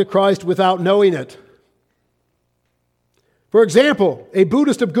belong to Christ without knowing it. For example, a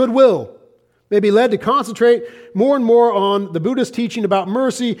Buddhist of goodwill may be led to concentrate more and more on the Buddhist teaching about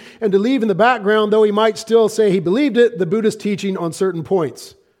mercy and to leave in the background, though he might still say he believed it, the Buddhist teaching on certain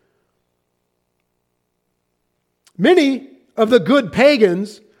points. Many of the good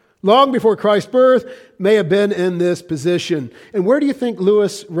pagans, long before Christ's birth, may have been in this position." And where do you think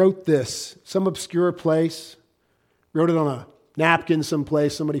Lewis wrote this? Some obscure place? Wrote it on a napkin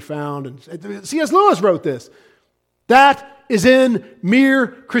someplace somebody found. And C.S. Lewis wrote this. That is in Mere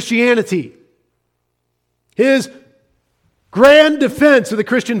Christianity. His grand defense of the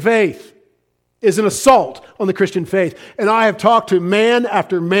Christian faith is an assault on the Christian faith. And I have talked to man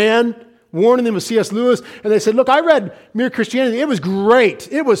after man, warning them of C.S. Lewis, and they said, look, I read Mere Christianity. It was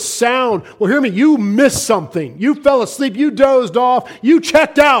great. It was sound. Well, hear me, you missed something. You fell asleep. You dozed off. You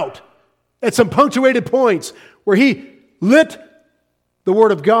checked out at some punctuated points where he lit the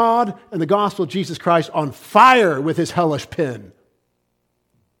Word of God and the gospel of Jesus Christ on fire with his hellish pen.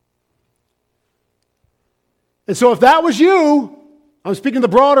 And so if that was you, I'm speaking to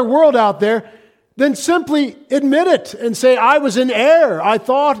the broader world out there, then simply admit it and say, I was in error. I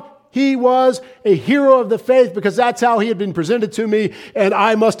thought he was a hero of the faith because that's how he had been presented to me, and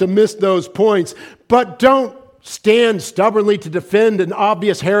I must have missed those points. But don't stand stubbornly to defend an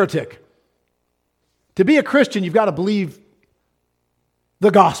obvious heretic. To be a Christian, you've got to believe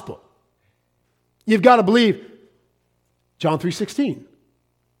the gospel. You've got to believe John 3:16.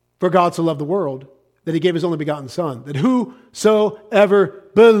 For God so loved the world that he gave his only begotten Son, that whosoever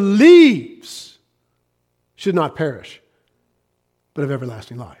believes should not perish, but have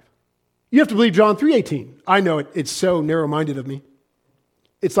everlasting life. You have to believe John 3:18. I know it. It's so narrow-minded of me.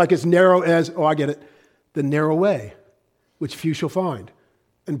 It's like as narrow as, I get it, the narrow way, which few shall find,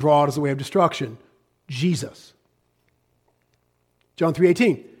 and broad is the way of destruction, Jesus. John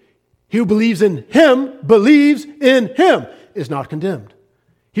 3:18. He who believes in him, is not condemned.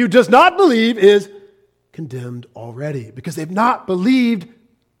 He who does not believe is condemned already, because they've not believed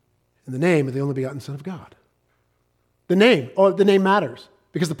in the name of the only begotten Son of God. The name matters.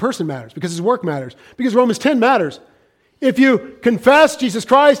 Because the person matters, because his work matters, because Romans 10 matters. If you confess Jesus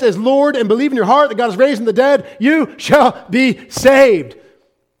Christ as Lord and believe in your heart that God is raised from the dead, you shall be saved.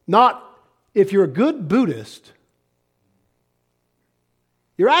 Not if you're a good Buddhist,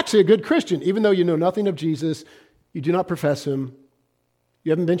 you're actually a good Christian, even though you know nothing of Jesus, you do not profess him,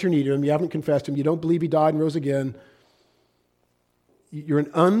 you haven't bent your knee to him, you haven't confessed him, you don't believe he died and rose again. You're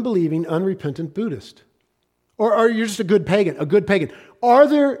an unbelieving, unrepentant Buddhist. Or you're just a good pagan, Are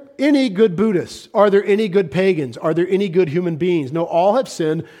there any good Buddhists? Are there any good pagans? Are there any good human beings? No, all have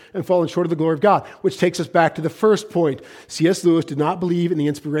sinned and fallen short of the glory of God, which takes us back to the first point. C.S. Lewis did not believe in the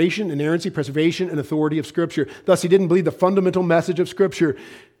inspiration, inerrancy, preservation, and authority of Scripture. Thus, he didn't believe the fundamental message of Scripture,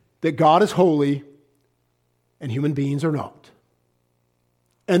 that God is holy and human beings are not.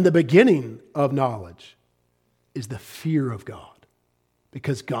 And the beginning of knowledge is the fear of God,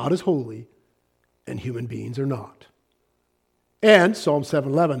 because God is holy and human beings are not. And Psalm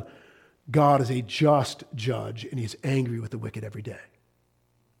 7:11, God is a just judge and he's angry with the wicked every day.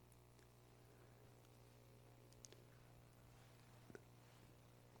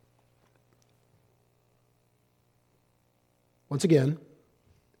 Once again,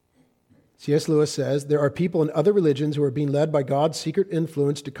 C.S. Lewis says, there are people in other religions who are being led by God's secret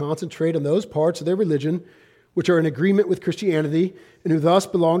influence to concentrate on those parts of their religion which are in agreement with Christianity and who thus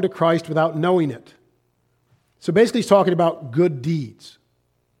belong to Christ without knowing it. So basically he's talking about good deeds.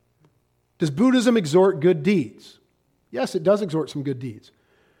 Does Buddhism exhort good deeds? Yes, it does exhort some good deeds.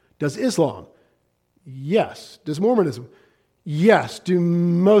 Does Islam? Yes. Does Mormonism? Yes. Do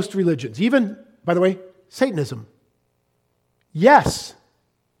most religions? Even, by the way, Satanism? Yes.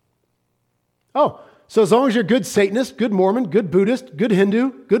 Oh, so as long as you're good Satanist, good Mormon, good Buddhist, good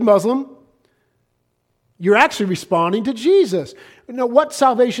Hindu, good Muslim, you're actually responding to Jesus. Now, what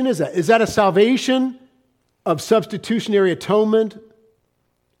salvation is that? Is that a salvation of substitutionary atonement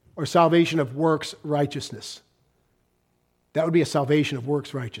or salvation of works righteousness? That would be a salvation of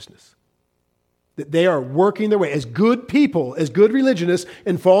works righteousness. That they are working their way as good people, as good religionists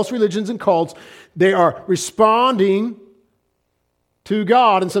in false religions and cults. They are responding to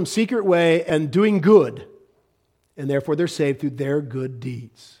God in some secret way and doing good. And therefore they're saved through their good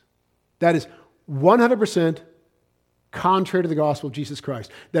deeds. That is 100% contrary to the gospel of Jesus Christ.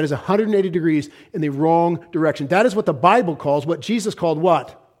 That is 180 degrees in the wrong direction. That is what the Bible calls, what Jesus called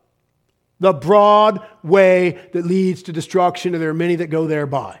what? The broad way that leads to destruction, and there are many that go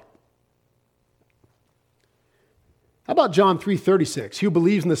thereby. How about John 3:36? Who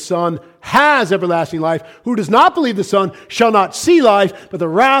believes in the Son has everlasting life. Who does not believe the Son shall not see life, but the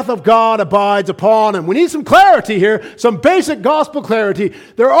wrath of God abides upon him. We need some clarity here, some basic gospel clarity.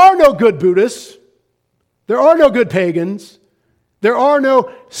 There are no good Buddhists. There are no good pagans. There are no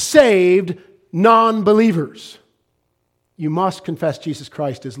saved non-believers. You must confess Jesus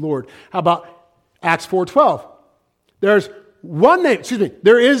Christ as Lord. How about Acts 4:12? There's one name,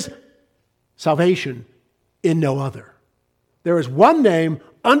 there is salvation in no other. There is one name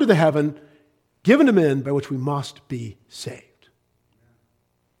under the heaven given to men by which we must be saved.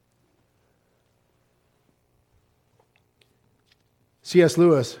 C.S.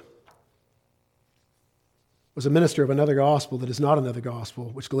 Lewis was a minister of another gospel that is not another gospel,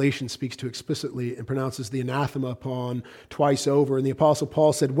 which Galatians speaks to explicitly and pronounces the anathema upon twice over. And the Apostle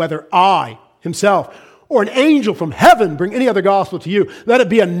Paul said, whether I, himself, or an angel from heaven bring any other gospel to you, let it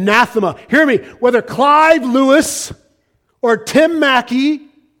be anathema. Hear me, whether Clive Lewis or Tim Mackey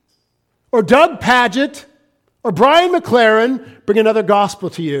or Doug Paget or Brian McLaren bring another gospel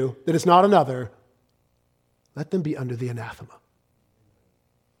to you that is not another, let them be under the anathema.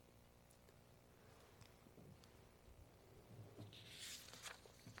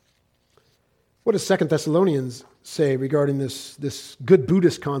 What does 2 Thessalonians say regarding this good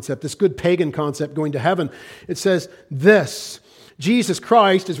Buddhist concept, this good pagan concept going to heaven? It says this: Jesus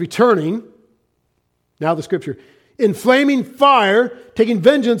Christ is returning, now the scripture, in flaming fire, taking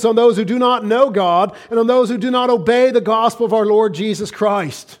vengeance on those who do not know God and on those who do not obey the gospel of our Lord Jesus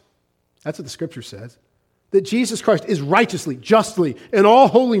Christ. That's what the scripture says. That Jesus Christ is righteously, justly, in all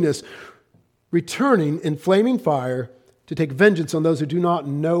holiness, returning in flaming fire to take vengeance on those who do not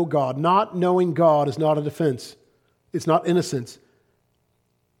know God. Not knowing God is not a defense. It's not innocence.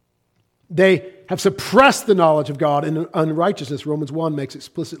 They have suppressed the knowledge of God in unrighteousness. Romans 1 makes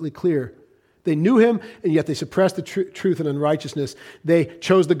explicitly clear. They knew him, and yet they suppressed the truth in unrighteousness. They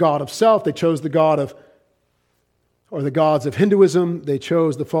chose the God of self. They chose the God of, or the gods of Hinduism. They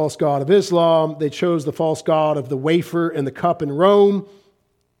chose the false god of Islam. They chose the false god of the wafer and the cup in Rome.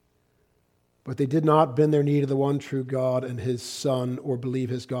 But they did not bend their knee to the one true God and his Son or believe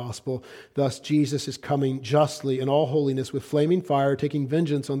his gospel. Thus Jesus is coming justly in all holiness with flaming fire, taking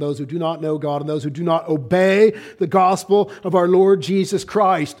vengeance on those who do not know God and those who do not obey the gospel of our Lord Jesus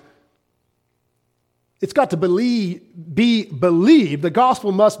Christ. It's got to be believed. The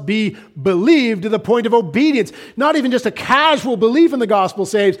gospel must be believed to the point of obedience. Not even just a casual belief in the gospel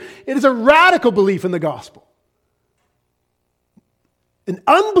saves. It is a radical belief in the gospel. An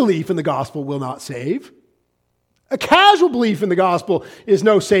unbelief in the gospel will not save. A casual belief in the gospel is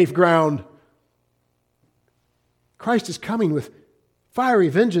no safe ground. Christ is coming with fiery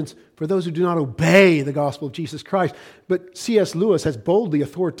vengeance for those who do not obey the gospel of Jesus Christ. But C.S. Lewis has boldly,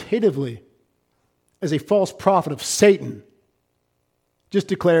 authoritatively, as a false prophet of Satan, just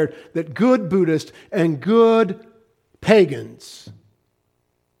declared that good Buddhists and good pagans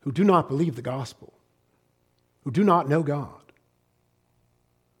who do not believe the gospel, who do not know God,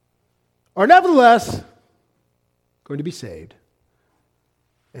 are nevertheless going to be saved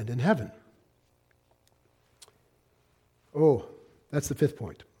and in heaven. Oh, that's the fifth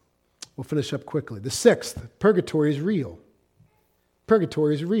point. We'll finish up quickly. The sixth, purgatory is real.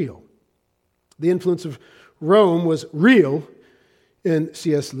 Purgatory is real. The influence of Rome was real in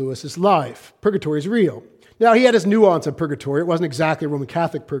C.S. Lewis's life. Purgatory is real. Now, he had his nuance of purgatory. It wasn't exactly a Roman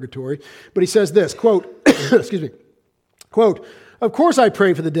Catholic purgatory, but he says this, quote, excuse me, quote, "Of course I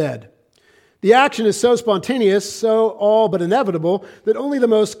pray for the dead. The action is so spontaneous, so all but inevitable, that only the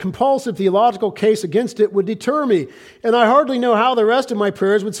most compulsive theological case against it would deter me. And I hardly know how the rest of my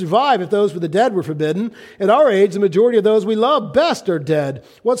prayers would survive if those for the dead were forbidden. At our age, the majority of those we love best are dead.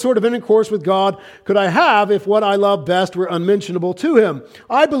 What sort of intercourse with God could I have if what I love best were unmentionable to him?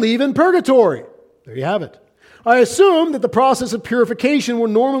 I believe in purgatory." There you have it. "I assume that the process of purification will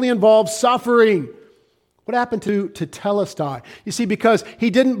normally involve suffering." What happened to telestai? You see, because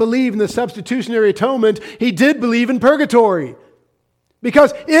he didn't believe in the substitutionary atonement, he did believe in purgatory.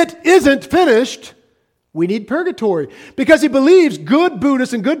 Because it isn't finished, we need purgatory. Because he believes good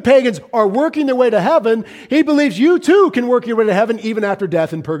Buddhists and good pagans are working their way to heaven, he believes you too can work your way to heaven even after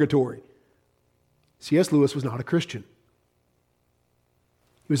death in purgatory. C.S. Lewis was not a Christian.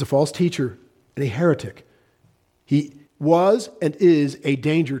 He was a false teacher and a heretic. He was and is a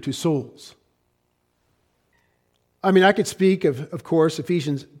danger to souls. I mean, I could speak of course,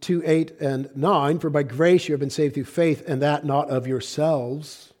 Ephesians 2, 8, and 9, "For by grace you have been saved through faith, and that not of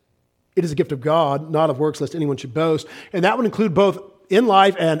yourselves. It is a gift of God, not of works, lest anyone should boast." And that would include both in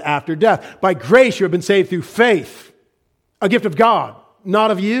life and after death. By grace you have been saved through faith. A gift of God, not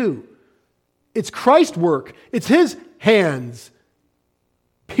of you. It's Christ's work. It's his hands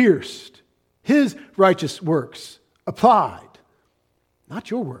pierced. His righteous works applied. Not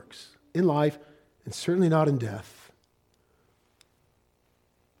your works in life, and certainly not in death.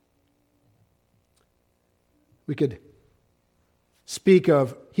 We could speak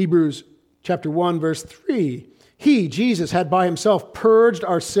of Hebrews chapter 1, verse 3. "He, Jesus, had by himself purged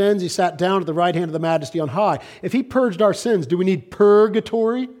our sins. He sat down at the right hand of the Majesty on high." If he purged our sins, do we need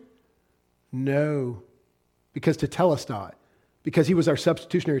purgatory? No. Because tetelestai. Because he was our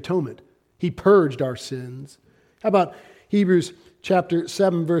substitutionary atonement. He purged our sins. How about Hebrews chapter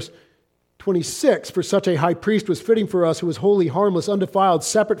 7, verse 26, "For such a high priest was fitting for us, who was holy, harmless, undefiled,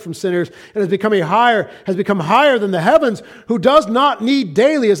 separate from sinners, and has become higher than the heavens, who does not need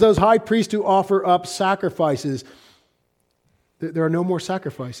daily as those high priests to offer up sacrifices." There are no more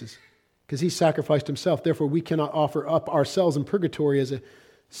sacrifices because he sacrificed himself. Therefore, we cannot offer up ourselves in purgatory as a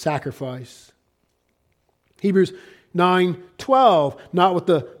sacrifice. Hebrews 9:12, "Not with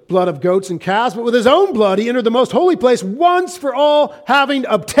the blood of goats and calves, but with his own blood he entered the most holy place once for all, having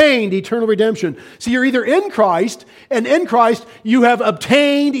obtained eternal redemption." So you're either in Christ, and in Christ you have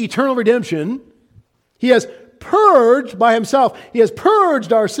obtained eternal redemption. He has purged by himself. He has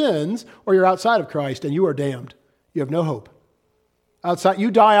purged our sins, or you're outside of Christ and you are damned. You have no hope. You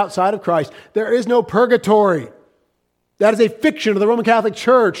die outside of Christ. There is no purgatory. That is a fiction of the Roman Catholic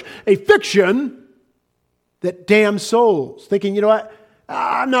Church, a fiction that damns souls, thinking, you know what,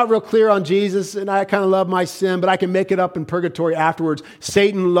 I'm not real clear on Jesus and I kind of love my sin, but I can make it up in purgatory afterwards.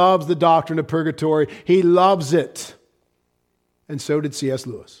 Satan loves the doctrine of purgatory. He loves it. And so did C.S.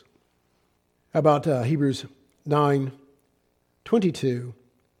 Lewis. How about Hebrews 9:22?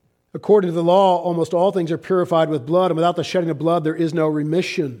 "According to the law, almost all things are purified with blood, and without the shedding of blood, there is no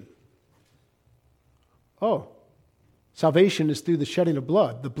remission." Oh, salvation is through the shedding of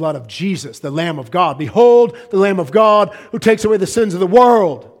blood, the blood of Jesus, the Lamb of God. "Behold, the Lamb of God who takes away the sins of the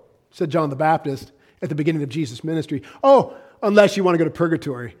world," said John the Baptist at the beginning of Jesus' ministry. Oh, unless you want to go to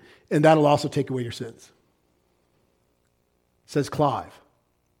purgatory, and that'll also take away your sins, says Clive.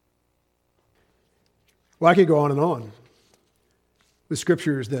 Well, I could go on and on with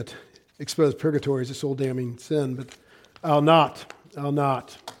scriptures that expose purgatory as a soul-damning sin, but I'll not.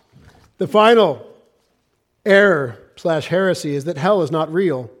 The final error/heresy is that hell is not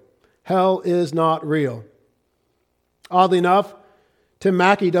real. Hell is not real. Oddly enough, Tim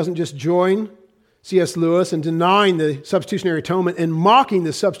Mackey doesn't just join C.S. Lewis in denying the substitutionary atonement and mocking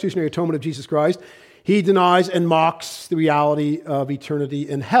the substitutionary atonement of Jesus Christ. He denies and mocks the reality of eternity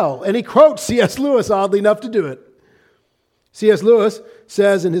in hell. And he quotes C.S. Lewis, oddly enough, to do it. C.S. Lewis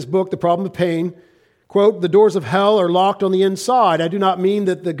says in his book, The Problem of Pain, quote, "The doors of hell are locked on the inside. I do not mean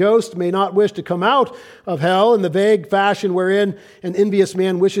that the ghost may not wish to come out of hell in the vague fashion wherein an envious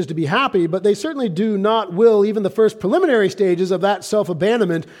man wishes to be happy, but they certainly do not will even the first preliminary stages of that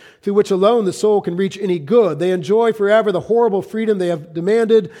self-abandonment through which alone the soul can reach any good. They enjoy forever the horrible freedom they have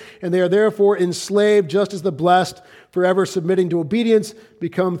demanded, and they are therefore enslaved just as the blessed, forever submitting to obedience,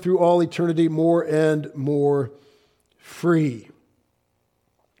 become through all eternity more and more free."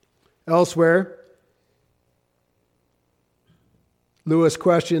 Elsewhere, Lewis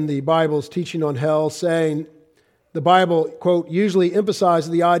questioned the Bible's teaching on hell, saying the Bible, quote, "usually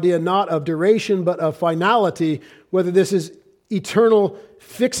emphasizes the idea not of duration but of finality. Whether this is eternal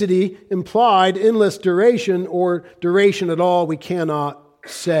fixity, implied endless duration, or duration at all, we cannot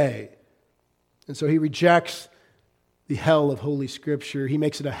say." And so he rejects the hell of Holy Scripture. He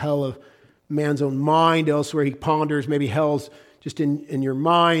makes it a hell of man's own mind. Elsewhere he ponders maybe hell's just in your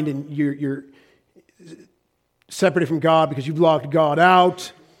mind, and you're separated from God because you've locked God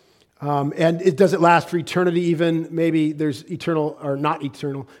out. And it doesn't last for eternity even. Maybe there's eternal, or not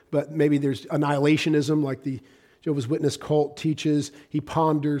eternal, but maybe there's annihilationism like the Jehovah's Witness cult teaches. He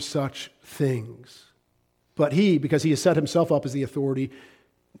ponders such things. But because he has set himself up as the authority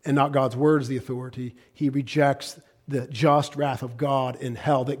and not God's word as the authority, he rejects the just wrath of God in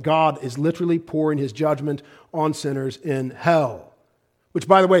hell, that God is literally pouring his judgment on sinners in hell. Which,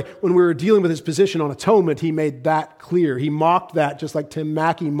 by the way, when we were dealing with his position on atonement, he made that clear. He mocked that just like Tim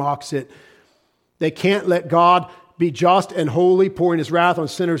Mackey mocks it. They can't let God be just and holy, pouring his wrath on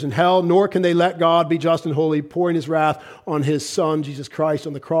sinners in hell, nor can they let God be just and holy, pouring his wrath on his Son, Jesus Christ,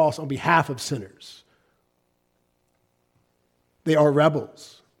 on the cross on behalf of sinners. They are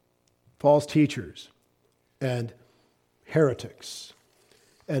rebels, false teachers, and heretics.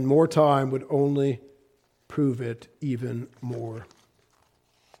 And more time would only prove it even more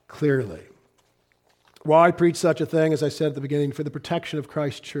clearly. Why preach such a thing, as I said at the beginning? For the protection of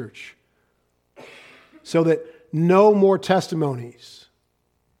Christ's church. So that no more testimonies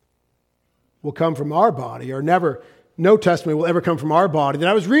will come from our body, or no testimony will ever come from our body. That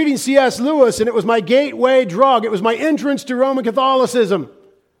I was reading C.S. Lewis and it was my gateway drug. It was my entrance to Roman Catholicism.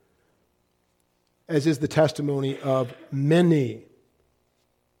 As is the testimony of many.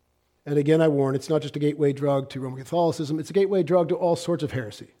 And again, I warn, it's not just a gateway drug to Roman Catholicism, it's a gateway drug to all sorts of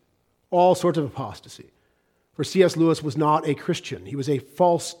heresy, all sorts of apostasy. For C.S. Lewis was not a Christian. He was a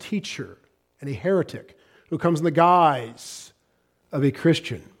false teacher and a heretic who comes in the guise of a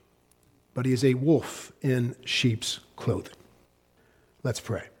Christian, but he is a wolf in sheep's clothing. Let's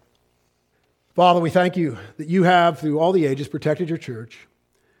pray. Father, we thank you that you have, through all the ages, protected your church.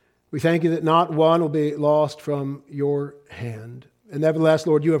 We thank you that not one will be lost from your hand. And nevertheless,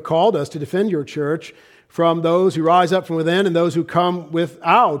 Lord, you have called us to defend your church from those who rise up from within and those who come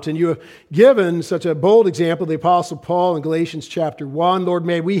without. And you have given such a bold example, the Apostle Paul in Galatians chapter 1. Lord,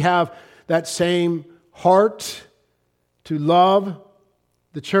 may we have that same heart to love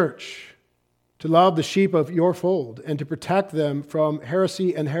the church, to love the sheep of your fold, and to protect them from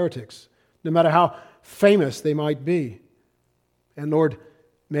heresy and heretics, no matter how famous they might be. And Lord,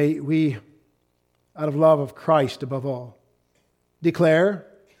 may we, out of love of Christ above all, declare,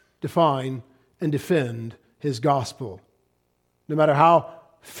 define, and defend his gospel, no matter how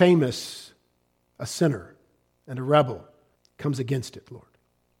famous a sinner and a rebel comes against it, Lord.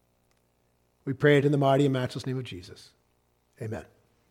 We pray it in the mighty and matchless name of Jesus. Amen.